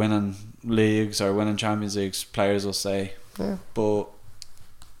competing and they're winning leagues or winning Champions Leagues, players will stay. Yeah. But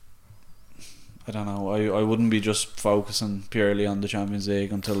I don't know. I wouldn't be just focusing purely on the Champions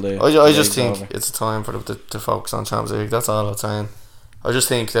League until I just think over. It's a time for them to focus on Champions League. That's all I'm saying. I just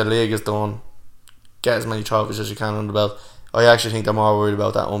think the league is done. Get as many trophies as you can under the belt. I actually think they're more worried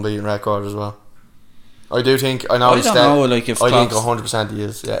about that unbeaten record as well. I do think. I know. I think 100% he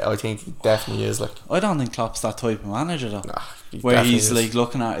is. Yeah, I think he definitely is. Like, I don't think Klopp's that type of manager though. Nah, where he's is.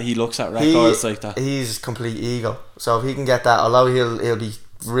 Like he looks at records like that. He's complete ego. So if he can get that, although he'll be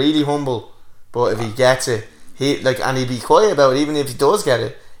really humble, but if he gets it, he'd be quiet about it. Even if he does get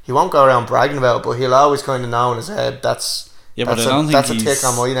it, he won't go around bragging about it, but he'll always kind of know in his head that's Yeah, but that's I don't think that's a he's tick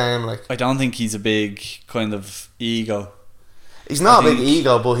on my name. Like, I don't think he's a big kind of ego. he's not I a big think-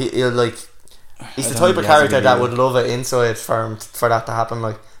 ego, but he'll like. He's I the don't type think of he has a character big that ego. would love it inside for that to happen.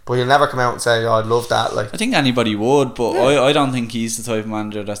 Like, but he'll never come out and say, "Oh, I'd love that." Like, I think anybody would, but Yeah. I don't think he's the type of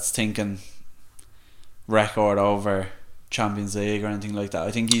manager that's thinking record over Champions League or anything like that.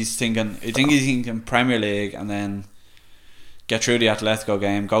 I think he's thinking Premier League and then get through the Atletico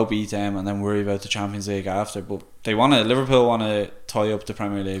game, go beat them, and then worry about the Champions League after. But Liverpool want to tie up the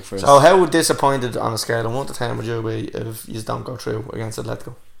Premier League first. so how disappointed on a scale of 1 to 10 would you be if you don't go through against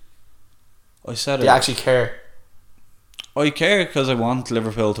Atletico? I said Do it. you actually care? I care because I want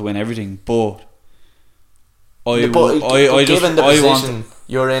Liverpool to win everything, but Given the position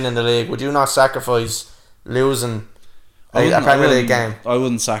you're in the league, would you not sacrifice losing a Premier League game? I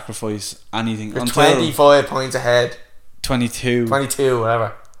wouldn't sacrifice anything You're until 25 points ahead, 22. 22,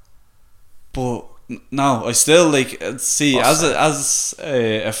 whatever. But no, I still like see What's as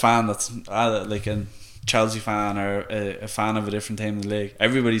a fan that's like a Chelsea fan or a fan of a different team in the league.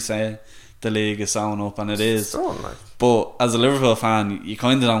 Everybody's saying the league is sewing up, and it is. It's done, like. But as a Liverpool fan, you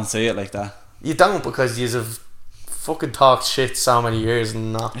kind of don't see it like that. You don't, because you have fucking talked shit so many years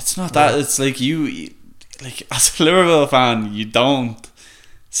and not. It's not that. It's like like as a Liverpool fan, you don't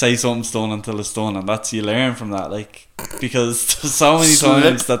say something's done until it's done, and that's you learn from that. Like, because there's so many Slip.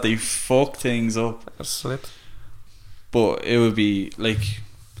 times that they fuck things up. A slip. But it would be like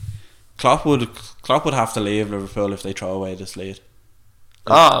Klopp would have to leave Liverpool if they throw away this lead.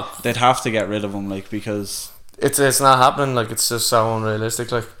 They'd have to get rid of him, like, because It's not happening. Like, it's just so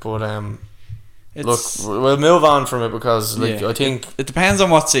unrealistic. Like, but look, it's, we'll move on from it because, like, yeah, I think it depends on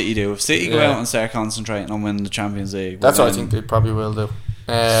what City do. If City go Yeah. out and start concentrating on winning the Champions League, that's well, what I think they probably will do.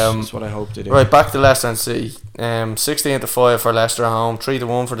 that's what I hope they do. Right, back to Leicester and City. 16-5 for Leicester at home,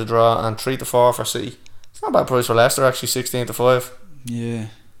 3-1 for the draw, and 3-4 for City. It's not a bad price for Leicester, actually. 16-5. Yeah,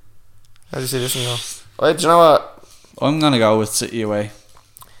 How do you see this one go? Right, do you know what? I'm gonna go with City away.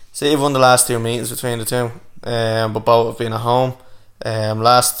 City have won the last 2 meetings between the two, but both have been at home.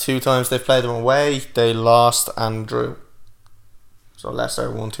 Last 2 times they've played them away, they lost and drew. So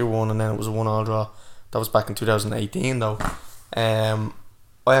Leicester won 2-1, and then it was a 1-1 draw. That was back in 2018, though.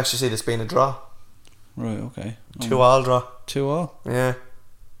 I actually see this being a draw, Right, okay. 2-2 draw. 2-2. Yeah,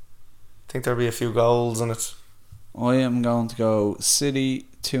 I think there'll be a few goals in it. I am going to go City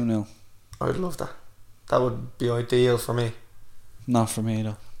 2-0. I'd love that. That would be ideal for me. Not for me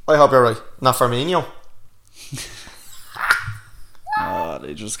though. I hope you're right. Not Firmino. Oh,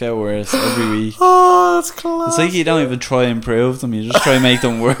 they just get worse every week. Oh, that's class. It's like you don't even try and improve them, you just try and make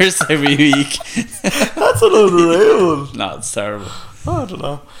them worse every week. That's an unreal one. No, it's terrible. I don't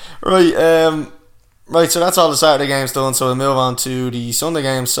know. Right, right. So that's all the Saturday games done. So we'll move on to the Sunday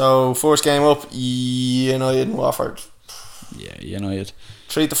games. So first game up, United and Watford. Yeah, United.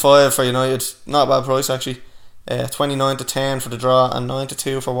 3-5 for United. Not a bad price actually. 29-10 for the draw and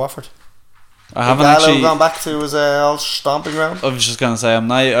 9-2 for Watford. I haven't Gallo actually. gone back to his old stomping ground. I was just gonna say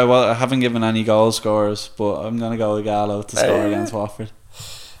I haven't given any goal scorers, but I'm gonna go with Gallo to score against Watford.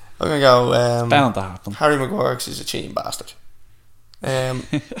 I'm gonna go. Bound to happen. Harry Maguire, 'cause he's a cheating bastard. Can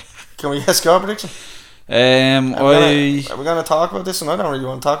we get a score prediction? Are we gonna talk about this? And I don't really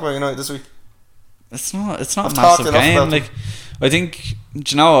want to talk about United this week. It's not I've a talked massive enough game. about Like, I think, do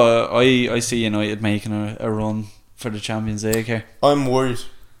you know, I see United making a run for the Champions League here. I'm worried.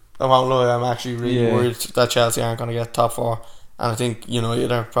 I won't lie. I'm actually really Yeah. worried that Chelsea aren't gonna get top 4, and I think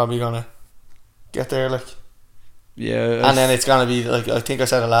United are probably gonna get there. Like, Yeah, and then it's gonna be like, I think I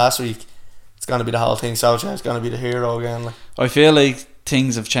said it last week. It's gonna be the whole thing. Solskjaer's gonna be the hero again. Like, I feel like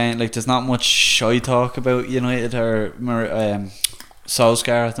things have changed. Like, there's not much shy talk about United or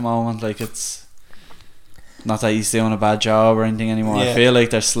Solskjaer at the moment. Like, it's not that he's doing a bad job or anything anymore. Yeah. I feel like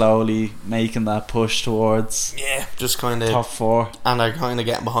they're slowly making that push towards yeah, just kind of, top 4. and they're kind of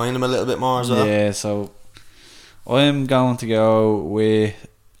getting behind him a little bit more as well. Yeah, so I'm going to go with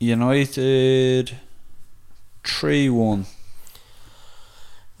United 3-1.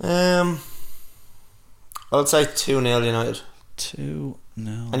 I'd say 2-0 United. 2-0.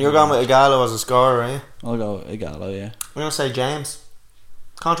 And you're going with Igalo as a scorer, are you? I'll go with Igalo, yeah. I'm gonna say James.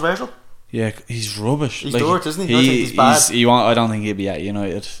 Controversial. Yeah, he's rubbish. He's dirt, isn't he? I think he's bad. I don't think he'll be at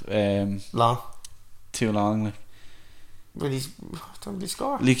United Long. too long. Like. But don't really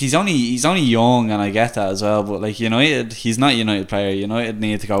score. Like, he's only young, and I get that as well. But like United, he's not a United player. United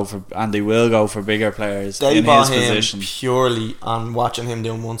need to go for, and they will go for bigger players They in bought his him position purely on watching him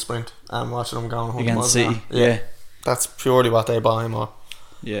doing one sprint and watching him going 100 against miles an hour. City. Yeah, That's purely what they bought him on.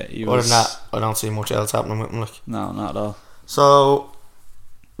 yeah. He Other was, than that, I don't see much else happening with him. Like. no, not at all. So,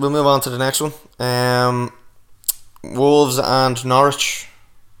 we'll move on to the next one. Wolves and Norwich.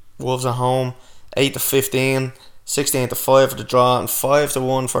 Wolves at home, 8-15, 16-5 for the draw, and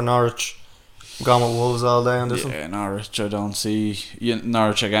 5-1 for Norwich. I'm going with Wolves all day on this one. Yeah, Norwich. I don't see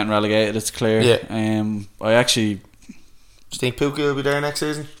Norwich are getting relegated. It's clear. Yeah. I actually. Do you think Pukki will be there next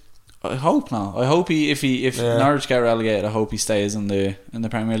season? I hope not. I hope if Norwich get relegated, I hope he stays in the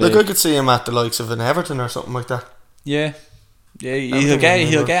Premier League. Look, I could see him at the likes of an Everton or something like that. Yeah, he'll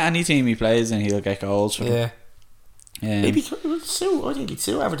get any team he plays and he'll get goals from. Yeah. Maybe Sue. I think he'd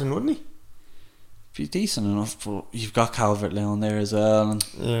sue Everton, wouldn't he? Be decent enough, but you've got Calvert-Lewin there as well. And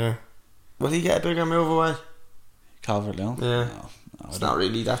yeah. Will he get a bigger move away? Calvert-Lewin? Yeah. No, it's not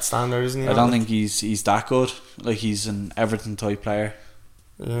really that standard, isn't he? I don't think he's that good. Like, he's an Everton type player.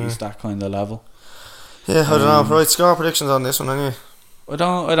 Yeah. He's that kind of level. Yeah, I don't know. Right, score predictions on this one anyway. I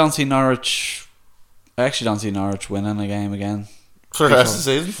don't see Norwich. I actually don't see Norwich winning a game again for the rest of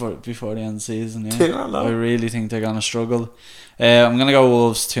the season. Before the end of the season, yeah. I really think they're gonna struggle. I'm gonna go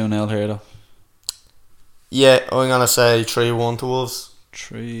Wolves 2-0 here though. Yeah, I'm gonna say 3-1 to Wolves.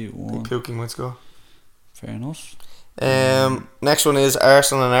 3-1. I think Pukki might score. Fair enough. Next one is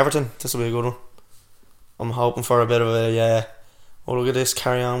Arsenal and Everton. This will be a good one. I'm hoping for a bit of a look at this,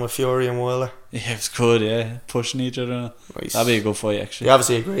 carry on with Fury and Wilder. Yeah, it's good, yeah. Pushing each other. Nice. That'd be a good fight, actually. You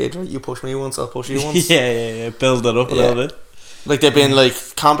obviously agreed, right? You push me once, I'll push you once. yeah. Build it up a little bit. Like, they've been,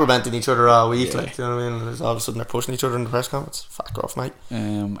 like, complimenting each other all week, Yeah. like, you know what I mean? And all of a sudden they're pushing each other in the press conference. Fuck off, mate.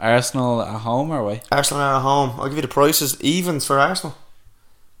 Arsenal at home or away? Arsenal are at home. I'll give you the prices. Evens for Arsenal.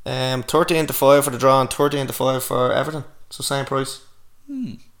 13-5 for the draw and 13-5 for Everton. So same price.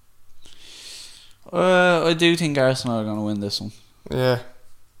 I do think Arsenal are going to win this one. Yeah.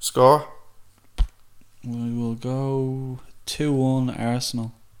 Score? We will go 2-1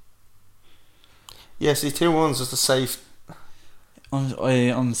 Arsenal. Yeah, see, 2-1's just a safe. I'm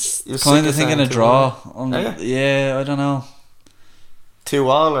kind of thinking a draw. Yeah, I don't know.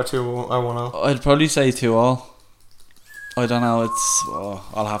 2-all or 1-all? I'd probably say 2-all. I don't know.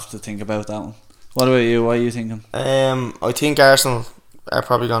 I'll have to think about that one. What about you? What are you thinking? I think Arsenal are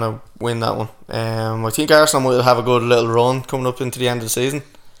probably going to win that one. I think Arsenal will have a good little run coming up into the end of the season.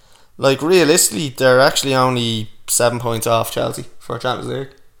 Like, realistically, they're actually only 7 points off Chelsea for Champions League.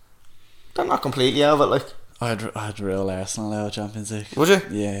 They're not completely out of it, like. I'd rule Arsenal out of Champions League. Would you?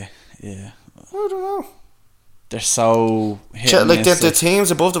 Yeah. I don't know. They're so hit and like miss. the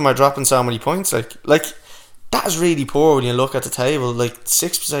teams above them are dropping so many points. Like that's really poor when you look at the table. Like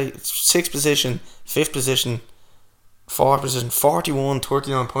sixth position, fifth position, fourth position, 41,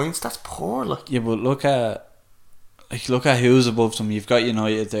 39 points. That's poor. Like, yeah, but look at who's above them. You've got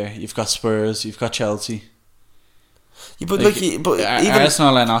United there. You've got Spurs. You've got Chelsea. Yeah, but even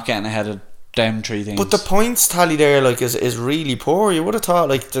Arsenal are not getting ahead of them three things. But the points tally there, like, is really poor. You would have thought,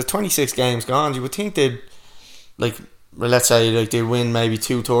 like, there's 26 games gone. You would think they'd, like, well, let's say, like, they'd win maybe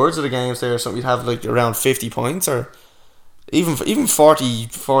 2/3 of the games there or something. You'd have, like, around 50 points or even 40,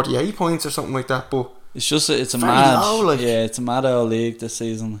 48 points or something like that. But it's just it's a mad old league this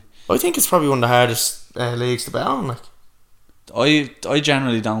season. I think it's probably one of the hardest leagues to bet on. Like, I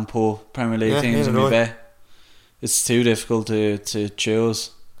generally don't put Premier League teams in my bet. It's too difficult to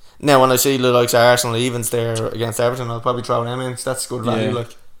choose. Now, when I see the likes of Arsenal evens there against Everton, I'll probably throw them in. That's good value. Yeah.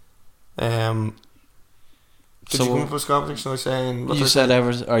 Like, did you come up with a score prediction? I was saying you said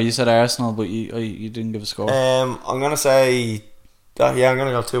Everton, or you said Arsenal, but you didn't give a score. I'm gonna say, I'm gonna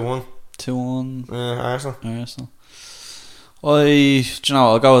go 2-1. 2-1. Arsenal. Do you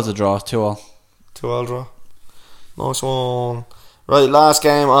know? I'll go with the draw. 2-2. 2-2 draw. Nice one. Right, last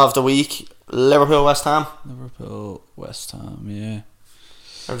game of the week. Liverpool West Ham. Yeah.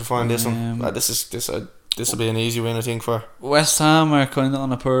 How do you find this one? This will be an easy win, I think, for West Ham. Are kind of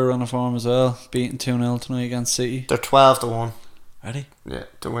on a poor run of form as well, beating 2-0 tonight against City. They're 12-1. Are they? Yeah,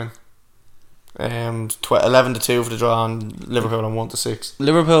 to win. 11-2 for the draw, and Liverpool on 1-6.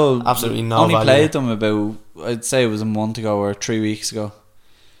 Liverpool absolutely no only value. Played them about, I'd say it was a month ago or 3 weeks ago.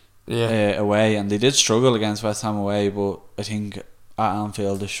 Yeah, away, and they did struggle against West Ham away, but I think at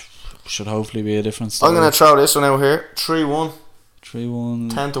Anfield there should hopefully be a different story. I'm going to throw this one out here. 3-1.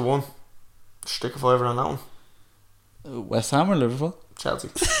 10-1. Stick a fiver on that one. West Ham or Liverpool? Chelsea.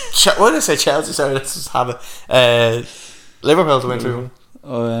 Why did I say Chelsea? Sorry, let's just have it. Liverpool to win 3-1.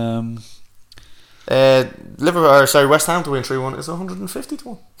 West Ham to win 3-1 is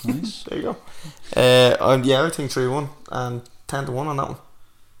 150-1. Nice. There you go. I think 3-1 and 10-1 on that one.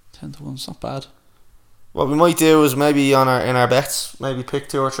 10-1's not bad. What we might do is maybe in our bets, maybe pick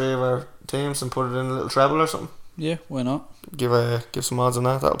 2 or 3 of our teams and put it in a little treble or something. Yeah, why not? Give some odds on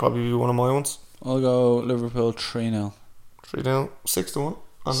that. That'll probably be one of my ones. I'll go Liverpool 3-0. 3-0, 6-1.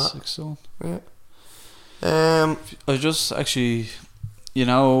 on that. 6-1. Yeah. I just actually,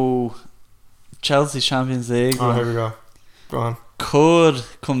 Chelsea Champions League Oh, here we go. Go on. could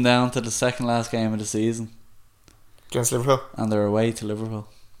come down to the second last game of the season, Against Liverpool. and they're away to Liverpool.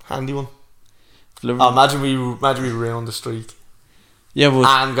 Handy one. Liverpool. Imagine we ruined the streak Yeah, but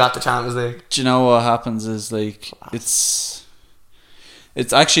and got the Champions League. do you know what happens is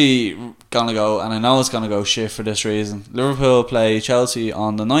it's actually gonna go, and I know it's gonna go shit for this reason. Liverpool play Chelsea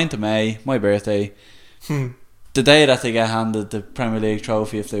on the 9th of May, my birthday, the day that they get handed the Premier League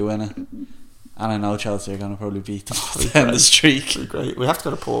trophy if they win it. And I know Chelsea are gonna probably beat them to end the streak. Be great. We have to go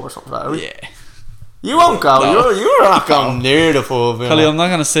to the pub or something like that. Yeah. You won't go. No. You're not going near the pub. You Collie, know. I'm not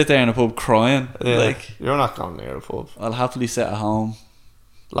gonna sit there in a pub crying. Yeah, Like, you're not going near the pub. I'll happily sit at home.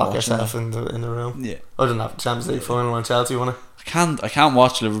 Lock watching yourself in the room. Yeah. I didn't have the Champions League final when Chelsea won it. I can't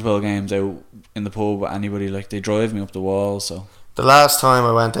watch Liverpool games out in the pub with anybody. Like, they drive me up the wall. So The last time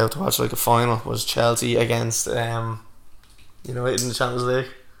I went out to watch like a final was Chelsea against United in the Champions League.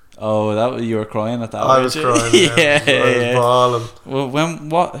 you were crying at that. I weren't was you? crying. Yeah, I was bawling.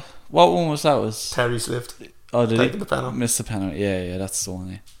 Well, what one was that? Was Terry Swift did taking he the penalty. miss the penalty? Yeah, that's the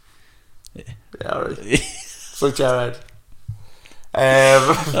one. Yeah, alright. It's like Gerrard.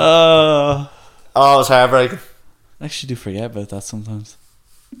 Oh, It's heartbreaking. I actually do forget about that sometimes.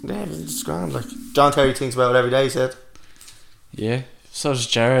 Yeah, it's grand. Like John Terry thinks about it every day. He said. Yeah, so does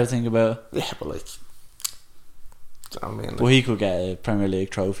Jared think about it. Yeah, but like, I mean, Well, he could get a Premier League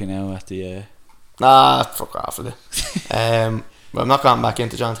trophy now at the. nah, fuck off with it. But I'm not going back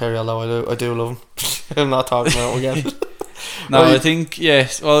into John Terry, although I do love him. I'm not talking about him again. No, Right. I think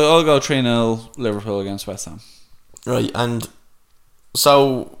yes. Well, I'll go 3-0 Liverpool against West Ham. Right, and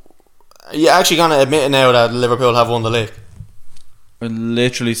so you're actually going to admit it now that Liverpool have won the league. We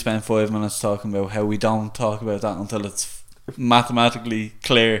literally spent 5 minutes talking about how we don't talk about that until it's mathematically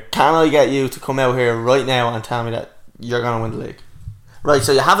clear. Can I get you to come out here right now and tell me that you're going to win the league? Right,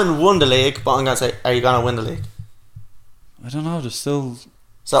 so you haven't won the league, but I'm going to say, are you going to win the league? I don't know. There's still.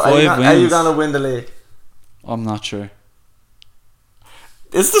 So 5 are you wins. going to win the league? I'm not sure.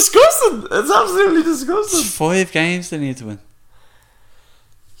 It's disgusting. It's absolutely It's disgusting. 5 games they need to win.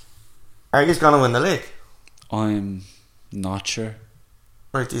 Are you going to win the league? I'm not sure.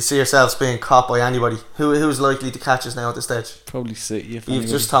 Right, do you see yourselves being caught by anybody? Who's likely to catch us now at this stage? Probably City. If You've anybody.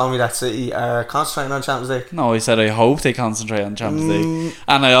 just told me that City are concentrating on Champions League. No, I said I hope they concentrate on Champions League,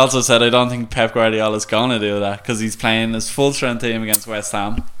 and I also said I don't think Pep Guardiola's gonna do that because he's playing his full strength team against West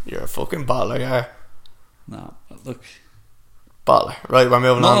Ham. You're a fucking bottler, yeah. No, look, Bottler. Right, we're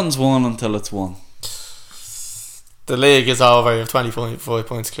moving on. nothing's won until it's won. The league is over. You have 25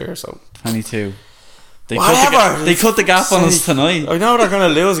 points clear, so 22. They whatever. they cut the gap on us tonight. I know they're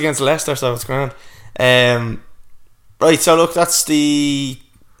going to lose against Leicester, so it's grand. Right, so look, that's the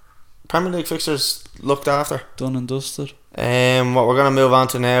Premier League fixtures looked after. Done and dusted. What we're going to move on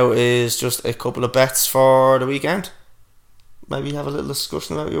to now is just a couple of bets for the weekend. Maybe have a little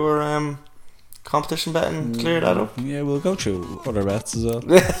discussion about your competition betting. Clear that up. Yeah, we'll go through other bets as well.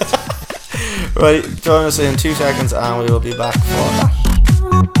 Right, join us in 2 seconds and we will be back for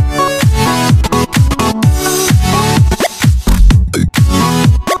that.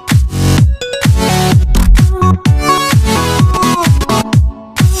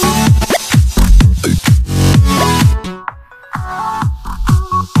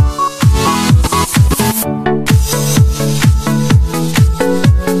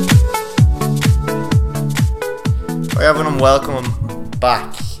 Everyone, welcome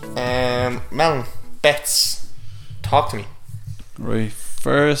back. Melon, bets. Talk to me. Right,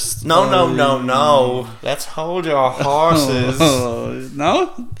 first. No. Let's hold your horses.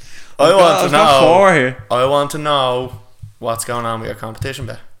 No? I want to I've got know. 4 here. I want to know what's going on with your competition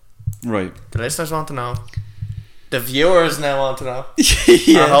bet. Right. The listeners want to know. The viewers now want to know.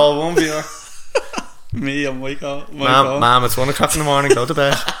 Yeah. Our whole one viewer. Me and Michael. Ma'am, it's 1 o'clock in the morning. Go to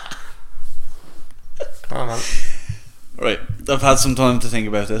bed. Come on, man. Right, I've had some time to think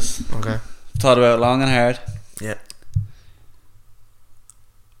about this. Okay. Thought about it long and hard. Yeah.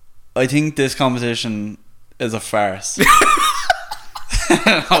 I think this competition is a farce.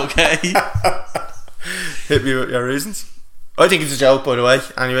 Okay. Hit me with your reasons. I think it's a joke, by the way.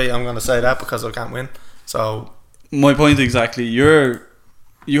 Anyway, I'm going to say that because I can't win. So, My point exactly. You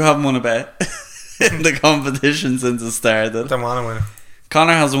haven't won a bet in the competition since it I started. don't want to win it.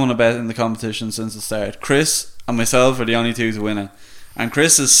 Connor hasn't won a bet in the competition since it started. Chris and myself are the only 2 to win it. And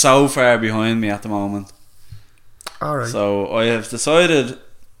Chris is so far behind me at the moment. Alright. So I have decided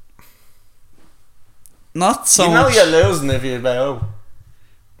not so you know much. you're losing if you bet. Oh.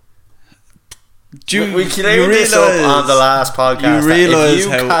 We cleared this up on the last podcast. You realise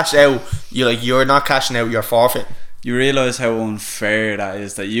if you cash out, you're not cashing out, you're forfeiting. You realise how unfair that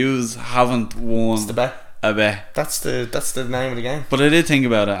is, that you haven't won It's the bet. a bet. That's the name of the game. But I did think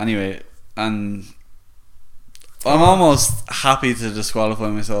about it anyway, and I'm almost happy to disqualify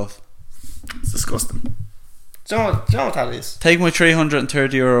myself. It's disgusting. Do you know what that is? Take my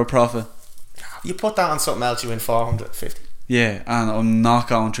 €330 profit. You put that on something else, you win 450. Yeah, and I'm not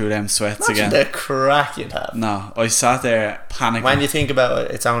going through them sweats Imagine again. the crack you'd have. No, I sat there panicking. When you think about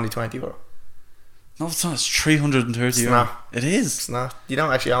it, it's only €20. No, it's not. It's €330. It's not. It is. It's not. You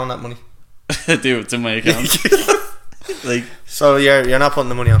don't actually own that money. I do. It's in my account. Like, so you're not putting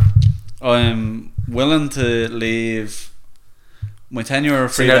the money on. I'm willing to leave my €10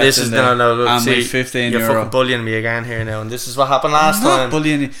 free now bets this in is there no look, and my see, €15. You're fucking bullying me again here now, and this is what happened last I'm not time.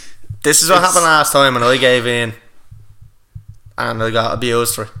 bullying you. This is what happened last time, and I gave in, and I got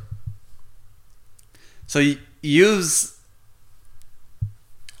abused for it. So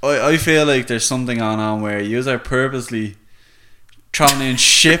I feel like there's something going on where yous are purposely throwing in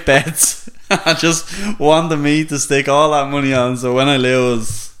shit bets and just wanting me to stick all that money on, so when I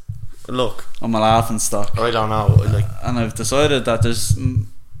lose, Look, I'm a laughing stock. I don't know. Like, And I've decided that there's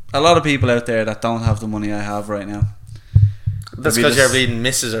a lot of people out there that don't have the money I have right now. that's They'd be because you're dis- bleeding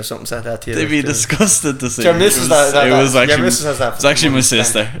misses or something said that to you. They'd be disgusted to see. Your missus It was actually, your missus has that. it was actually my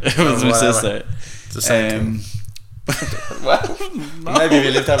sister. It was my whatever. sister. It's the same thing. Well, maybe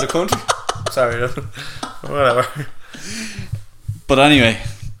we lived out of the country. Sorry, whatever. But anyway,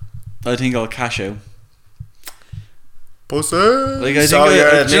 I think I'll cash out. Pussy. Like, I think So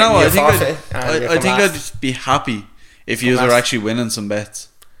you're do you know what? admitting I you're think forfeit, and I'd be happy if you Come were last. actually winning some bets.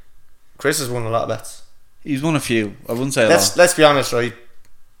 Chris has won a lot of bets. He's won a few. I wouldn't say a lot. Let's be honest, right?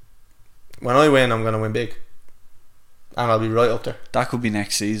 When I win, I'm gonna win big, and I'll be right up there. That could be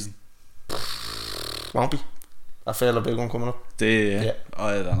next season. Won't be. I feel a big one coming up. Yeah.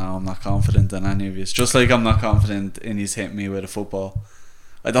 I don't know. I'm not confident in any of you. Just like I'm not confident in he's hitting me with a football.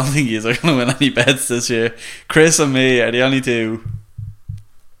 I don't think he's going to win any bets this year. Chris and me are the only two.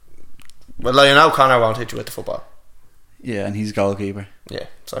 Well, you know, Connor won't hit you with the football. Yeah, and he's goalkeeper. Yeah,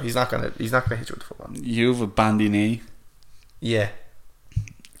 so he's not gonna hit you with the football. You have a bandy knee. Yeah.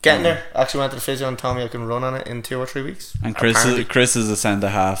 Getting there. Actually went to the physio and told me I can run on it in 2 or 3 weeks. And Apparently. Chris is a centre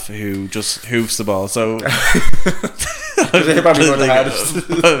half who just hoofs the ball. So They're probably one of the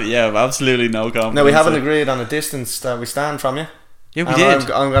hardest. yeah, I've absolutely no confidence. No, we haven't agreed on a distance that we stand from you. Yeah, we And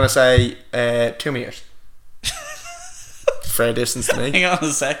did. I'm going to say 2 metres. Fair distance to me. Hang on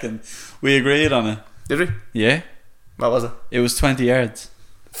a second. We agreed on it. Did we? Yeah, What was it? it was 20 yards.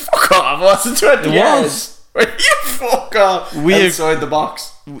 Fuck off. What's it 20 It yards? was. You fuck off. We Outside the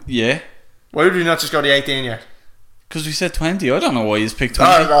box. Yeah, Why would we not just go the 18 yard? because we said 20. I don't know why he's picked 20.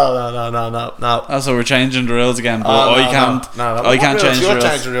 No. That's why we're changing the rules again. But Oh, I can't. No. I can't What rules? change the You're rules.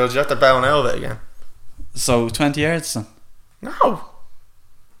 changing the rules. You have to bow out of it again. So 20 yards then. No.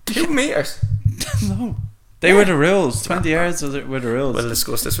 2 metres. No, they were the rules. 20 yards were the rules. We'll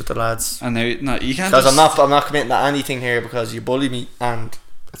discuss this with the lads. And now, no, you can't. Because Just, I'm not committing to anything here because you bully me and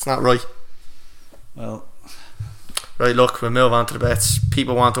it's not right. Well, Right, look, we'll move on to the bets.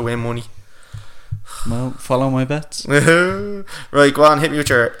 People want to win money. follow my bets. Right, go on, hit me with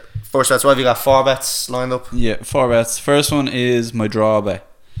your first bets. What have you got? 4 bets lined up? Yeah, 4 bets. First one is my draw bet.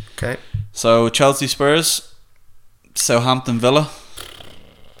 Okay. So Chelsea Spurs, Southampton Villa,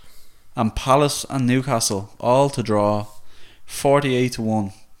 and Palace and Newcastle, all to draw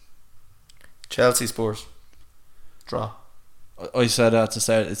 48-1. Chelsea Spurs. Draw. I said at the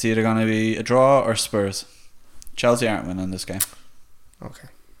start, it's either going to be a draw or Spurs. Chelsea aren't winning this game. Okay.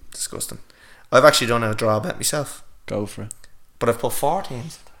 Disgusting. I've actually done a draw bet myself. Go for it. But I've put 4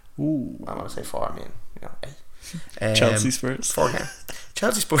 teams. Ooh. I want to say 4, I mean, 8. Chelsea Spurs. 4 game.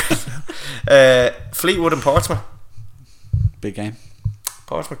 Chelsea Spurs. Fleetwood and Portsmouth. Big game.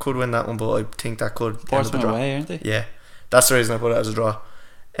 Portsmouth could win that one, but I think that could end up a Portsmouth draw. away, aren't they? Yeah, that's the reason I put it as a draw.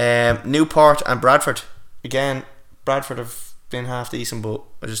 Newport and Bradford. Again, Bradford have been half decent, but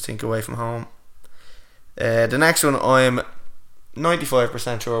I just think away from home. The next one I'm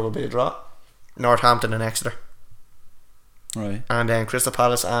 95% sure will be a draw. Northampton and Exeter. Right. And then Crystal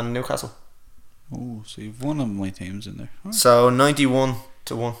Palace and Newcastle. Oh, so you've one of my teams in there. Alright. So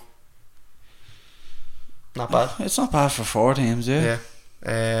 91-1. Not bad. It's not bad for 4 teams, yeah.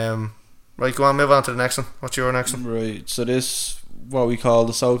 Yeah. Right, go on, move on to the next one. What's your next one? Right, so this what we call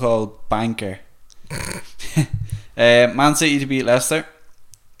the so-called banker. Man City to beat Leicester.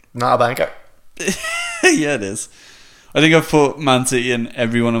 Not a banker. Yeah, it is. I think I've put Man City in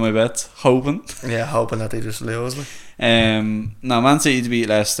every one of my bets, hoping. Yeah, hoping that they just lose. Like. Now Man City to beat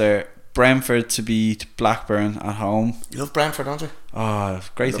Leicester. Brentford to beat Blackburn at home. You love Brentford, don't you? Oh,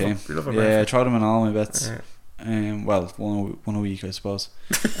 great team. You love Yeah, I tried them in all my bets. Yeah. Well, one a week, I suppose.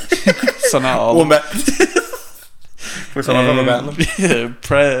 So not all. One bet. Which one have I bet on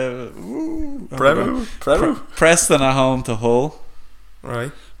them? Preston at home to Hull.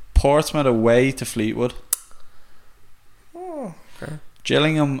 Right. Portsmouth away to Fleetwood. Oh, okay.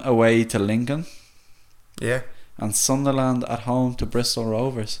 Gillingham away to Lincoln. Yeah. And Sunderland at home to Bristol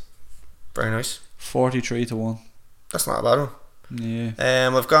Rovers. Very nice. 43-1. That's not a bad one. Yeah.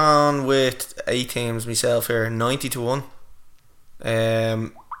 I've gone with 8 teams myself here. 90-1.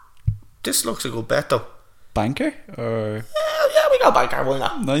 This looks a good bet though. Banker or yeah, we got banker. Why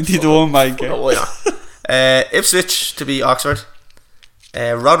not? 90-1 banker. Why not? Ipswich to beat Oxford.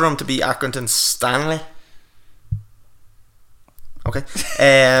 Rotherham to beat Accrington Stanley. Okay.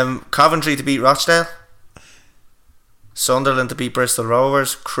 Coventry to beat Rochdale. Sunderland to beat Bristol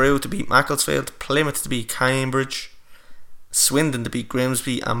Rovers. Crewe to beat Macclesfield. Plymouth to beat Cambridge. Swindon to beat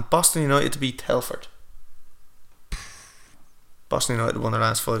Grimsby. And Boston United to beat Telford. Boston United won their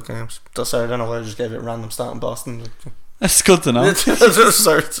last 5 games. Sorry, I don't know why I just gave it a random stat in Boston. That's good to know.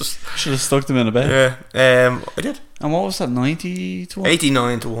 Sorry, should have stuck them in a bet. Yeah, I did. And what was that? 90-1.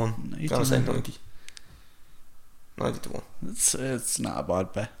 89-1. 89. Gonna say 90. 90-1. It's not a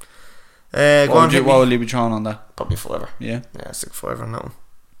bad bet. What will you be throwing on that? Probably forever. Yeah. Yeah, 6-5 on that one.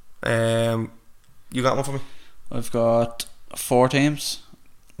 You got one for me? I've got 4 teams.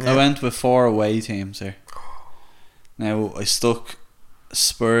 Yeah. I went with 4 away teams here. Now I stuck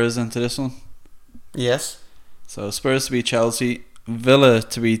Spurs into this one. Yes. So Spurs to beat Chelsea, Villa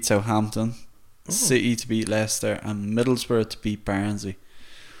to beat Southampton, City to beat Leicester, and Middlesbrough to beat Barnsley.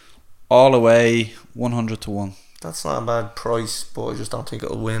 All away, 100-1. That's not a bad price, but I just don't think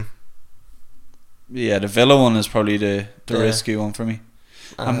it'll win. Yeah, the Villa one is probably the risky one for me.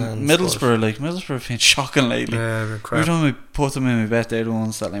 And Middlesbrough have been shocking lately. Yeah, they're crap. Every time I put them in my bet, they're the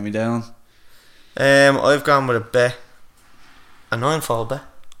ones that let me down. I've gone with a bet. A 9-fold bet.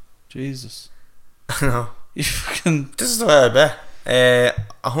 Jesus. No. You fucking... This is the way I bet.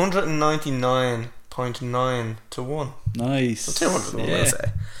 199.9-1. Nice. So 200-1, yeah. I'll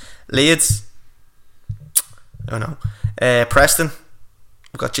say. Leeds. Oh no. Preston.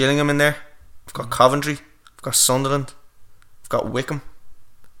 We've got Gillingham in there. We've got Coventry. We've got Sunderland. We've got Wickham.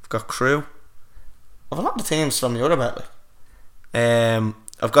 We've got Crewe. I've a lot of the teams from the other bet. Like.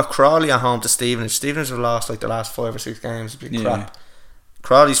 I've got Crawley at home to Stevenage. Stevenage have lost like the last 5 or 6 games. It's been crap.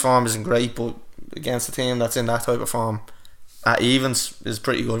 Crawley's form isn't great, but against a team that's in that type of form, at evens is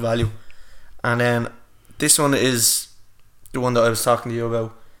pretty good value. And then this one is the one that I was talking to you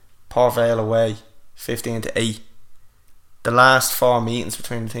about. Port Vale away, 15-8. The last 4 meetings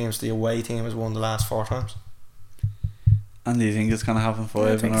between the teams, the away team has won the last 4 times. And do you think it's going to happen 5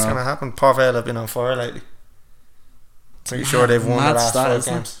 I think in a it's row? going to happen. Port Vale have been on fire lately. Pretty sure they've won the last 5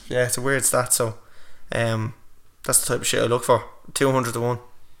 stat, games. Yeah, it's a weird stat. So, that's the type of shit I look for. 200-1.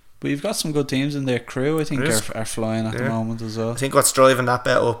 But you've got some good teams in there. Crewe, I think, There are flying at the moment as well. I think what's driving that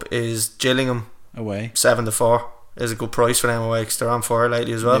bet up is Gillingham Away. 7-4 is a good price for them away because they're on fire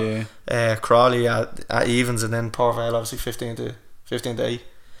lately as well. Yeah. Crawley at evens, and then Port Vale obviously 15-8.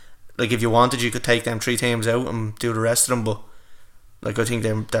 Like if you wanted, you could take them 3 teams out and do the rest of them, but like I think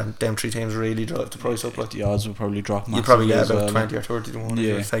them 3 teams really drive the price up. Like the odds will probably drop massively. You probably get as about well, 20 or 30-1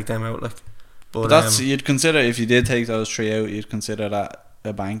 if you take them out. Like, but that's you'd consider if you did take those 3 out, you'd consider that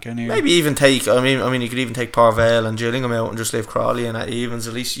a banker near. Maybe even take. I mean, you could even take Port Vale and Gillingham out and just leave Crawley in at evens.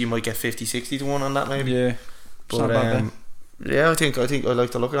 At least you might get 50-60-1 on that. Maybe. Yeah. But yeah, I think I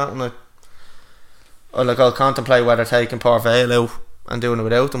like to look at that, and I'll contemplate whether taking Port Vale out and doing it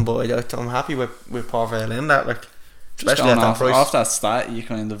without them. But I'm happy with Port Vale in that. Like, especially at that price. Off that stat, you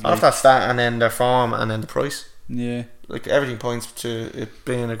kind of off that stat, and then their form, and then the price. Yeah. Like everything points to it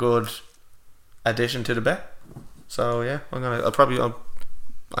being a good addition to the bet. So yeah, I'm gonna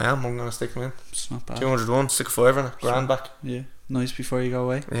stick them in. It's not bad. 200-1, stick 5 in it, grand back. Yeah, nice before you go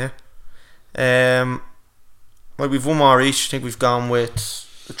away. Yeah. Like we've one more each. I think we've gone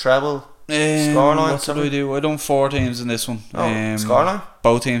with the treble. Scoreline. What did I do? I done 4 teams in this one. Scoreline.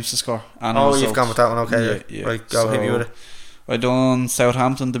 Both teams to score. And you've gone with that one. Okay. Yeah. Right, go hit me with it. I done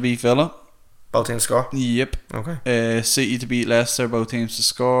Southampton to beat Villa. Both teams score. Yep. Okay. City to beat Leicester. Both teams to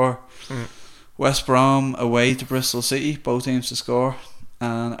score. West Brom away to Bristol City. Both teams to score.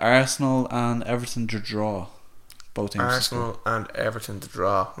 And Arsenal and Everton to draw. Both teams Arsenal and Everton to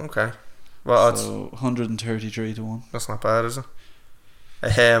draw. Okay. What odds? So 133-1. That's not bad, is it?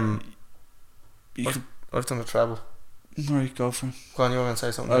 I've done the treble. Right, go for it. Go on, you were going to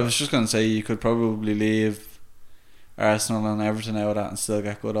say something. I was just going to say you could probably leave Arsenal and Everton out of that and still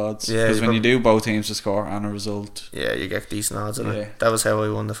get good odds. Yeah, Because you when you do both teams to score and a result, Yeah, you get decent odds on Yeah. it. That was how I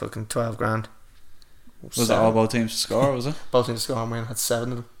won the fucking 12 grand. was it all both teams to score? Was it? Both teams to score, man. Had 7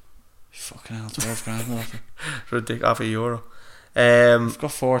 of them. Fucking hell, 12 grand off it. Ridiculous, off €1. I've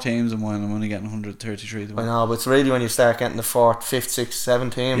got 4 teams in mine. I'm only getting 133 to I win. know, but it's really when you start getting the 4th, 5th, 6th,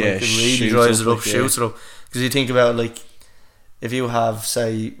 7th team, Yeah, like, it really shoots drives up, it up, like, yeah. shoots it up. Because you think about, like, if you have,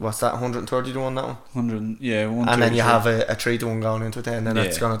 say, what's that, 130 to 1, that one? 100, yeah, 133. And then you have a 3 to 1 going into it, and then Yeah.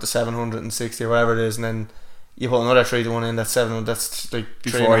 it's gone up to 760 or whatever it is, and then you put another 3 to 1 in, that's 700, that's like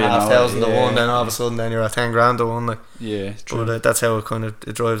Before you know it, 3,500 to yeah. 1, then all of a sudden then you're at 10 grand to 1, like. Yeah, true. But that's how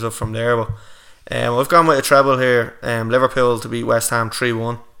it drives up from there. But I've gone with a treble here. Liverpool to beat West Ham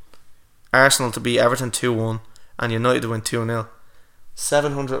 3-1, Arsenal to beat Everton 2-1, and United to win 2-0.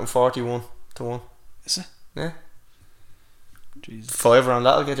 741 to 1. Is it? Yeah. Jesus. £5 on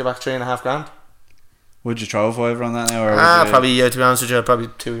that'll get you back £3.5 grand. Would you throw a fiver on that now? Or would you, Probably, yeah, to be honest with you, probably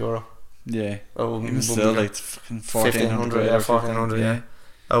 €2. Yeah. Oh, Even still, like fucking 1,500, yeah, 1,400, yeah.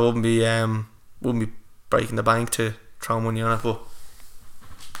 I wouldn't be breaking the bank to throw money on it, but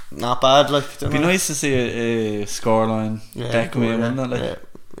not bad. Like, It'd be nice to see a scoreline bet come in, wouldn't it?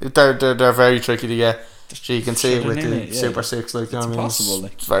 Like, They're very tricky to get. So you can see it with Sure, the innit? Yeah. Super 6, like, you know It's what I mean? possible,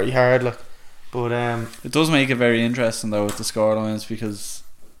 like. It's very hard, like. But it does make it very interesting though with the scorelines, because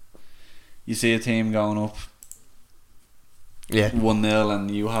you see a team going up yeah. 1-0 and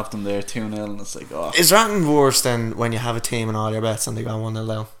you have them there 2-0 and it's like, oh, Is that worse than when you have a team and all your bets and they go 1-0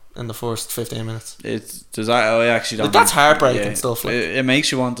 down in the first 15 minutes? I actually don't That's think- heartbreaking stuff, like. it makes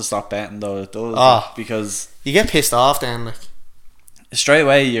you want to stop betting though, it does, Ah. because You get pissed off then, like. straight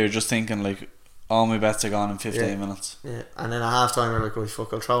away you're just thinking like, all my bets are gone in 15 Yeah. minutes. Yeah, and then at half time you're like, oh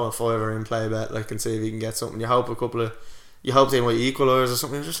fuck, I'll throw a fiver in play bet, like, and see if you can get something. You hope they might equalise or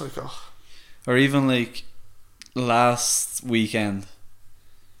something. You're just like, oh. Or even like last weekend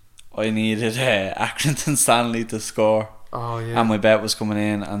I needed Accrington Stanley to score, Oh yeah. and my bet was coming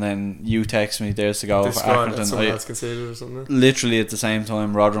in, and then you text me there's to go They for scored that Accrington. someone else conceded or something. Literally at the same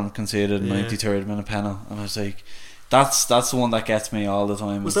time Rotherham conceded Yeah. 93rd minute penalty, and I was like, that's the one that gets me all the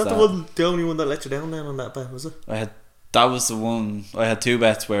time. Was is that the only one that let you down then on that bet, was it? That was the one. I had 2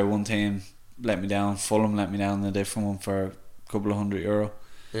 bets where one team let me down, Fulham let me down, a different one for a couple of €100.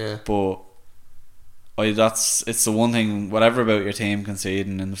 Yeah. But it's the one thing, whatever about your team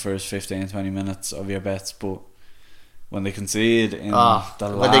conceding in the first 15-20 minutes of your bets, but when they concede in the last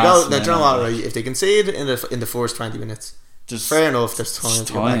when they go, minute, do you know what, right? If they concede in the first 20 minutes, just fair enough, there's time just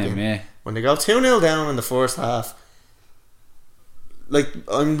to get back in. time, yeah. When they go 2-0 down in the first half, like,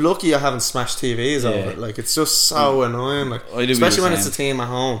 I'm lucky I haven't smashed TVs over it. Like, it's just so annoying, like, I do be especially the when it's same. a team at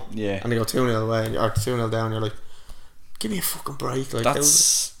home, Yeah. and they go 2-0 away or 2-0 down. You're like, give me a fucking break. Like,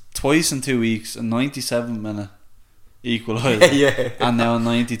 That's twice in 2 weeks, a 97 minute equaliser. yeah. And now a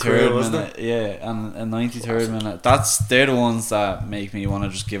 93rd Cool, wasn't minute, yeah, and a 93rd minute. They're the ones that make me want to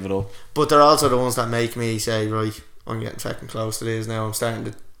just give it up. But they're also the ones that make me say, right, I'm getting fucking close to this now. I'm starting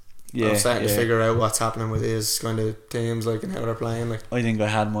to figure out what's happening with these kind of teams, like, and how they're playing. Like, I think I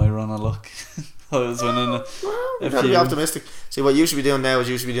had my run of luck. I was winning. you gotta be optimistic. See, what you should be doing now is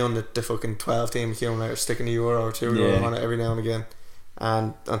you should be doing the fucking 12 team accumulator, sticking a euro or €2 Yeah. on it every now and again.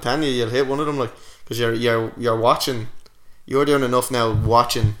 And I'm telling you, you'll hit one of them, like, because you're watching. You're doing enough now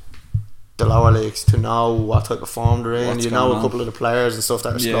watching the lower leagues to know what type of form they're in. What's You know going a on. couple of the players and stuff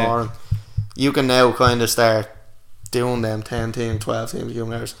that are Yeah. scoring. You can now kind of start doing them 10 team, 12 team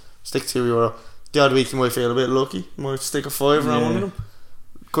accumulators. Stick €2. The odd week you might feel a bit lucky. You might stick a fiver on one of them.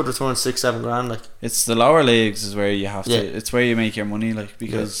 Could return 6-7 grand. Like, It's the lower leagues is where you have to. Yeah. It's where you make your money, like,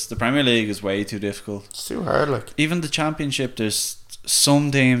 because the Premier League is way too difficult. it's too hard. Like, Even the Championship, there's some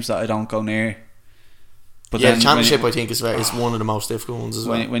teams that I don't go near. But yeah, then the championship when I think is one of the most difficult ones as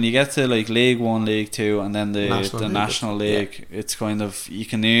well. when you get to like League 1, League 2, and then the National National League, League, it's kind of, you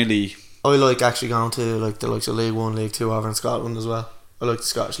can nearly. I like actually going to like the likes of League 1, League 2 over in Scotland as well. I like the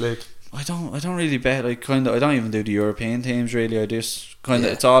Scottish League. I don't really bet. I don't even do the European teams really. I just kind of,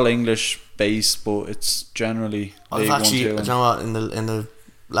 Yeah. it's all English based, but it's generally I've League actually, 1, 2. you know what, in the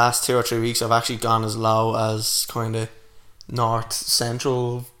last 2 or 3 weeks, I've actually gone as low as kind of North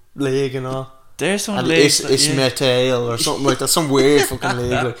Central League and all. There's some And leagues. it's Metail or something like that, some weird fucking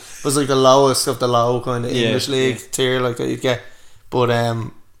league. Like, it was like the lowest of the low kind of Yeah, English league tier like that you'd get. But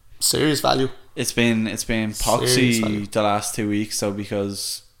serious value. It's been Serious poxy value. the last 2 weeks though,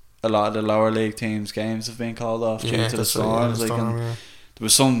 because a lot of the lower league teams' games have been called off due to the that's right, storms. the Like, storm, and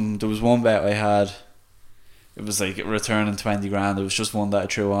yeah. there was one bet I had. it was like returning 20 grand. It was just one that I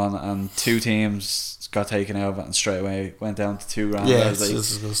threw on, and 2 teams got taken out of it, and straight away went down to 2 grand. Yeah, I was it's like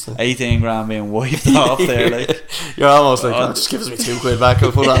disgusting. 18 grand being wiped off there. Like, You're almost like, Oh, oh, just give us me £2 back.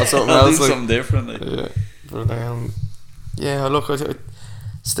 I'll put that on something I'll else. do Like, something different. Like. yeah, but yeah. Look, I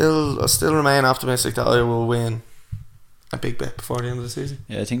still remain optimistic that I will win a big bet before the end of the season.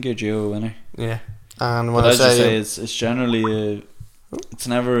 Yeah, I think you're due a winner. Yeah, and when But I as you say, say, it's generally it's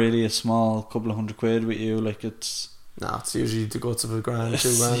never really a small couple of £100 with you. Like it's no, it's usually the guts of a grand,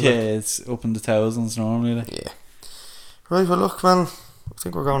 2 grand. yeah, like. it's up in the thousands normally. Like. Yeah. Right, well look, man, I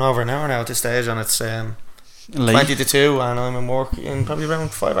think we're going over an hour now at this stage, and it's 20 to 2, and I'm in work in probably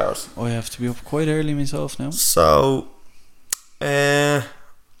around 5 hours. I have to be up quite early myself now. So, yeah,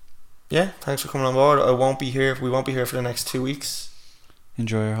 thanks for coming on board. We won't be here for the next 2 weeks.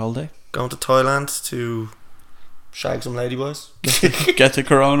 Enjoy your holiday. Going to Thailand to shag some ladyboys. Get the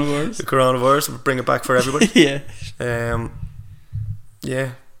coronavirus. The coronavirus, and bring it back for everybody. Yeah.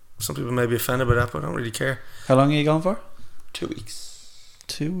 Yeah, some people may be offended by that, but I don't really care. How long are you going for? 2 weeks.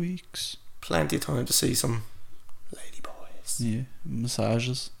 2 weeks. Plenty of time to see some ladyboys. Yeah.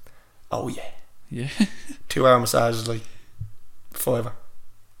 Massages. Oh yeah. Yeah. 2 hour massage is like £5.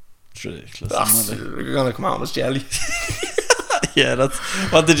 It's ridiculous. That's, Isn't it? you're gonna come out with jelly. Yeah, that's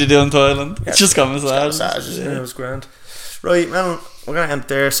what did you do in Thailand? Yeah, just got massages. Yeah, it was grand. Right, man, we're gonna end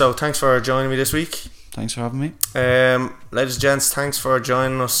there. So thanks for joining me this week. Thanks for having me. Ladies and gents, thanks for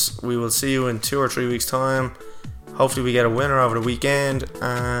joining us. We will see you in 2 or 3 weeks' time. Hopefully we get a winner over the weekend,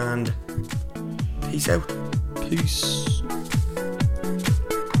 and peace out. Peace.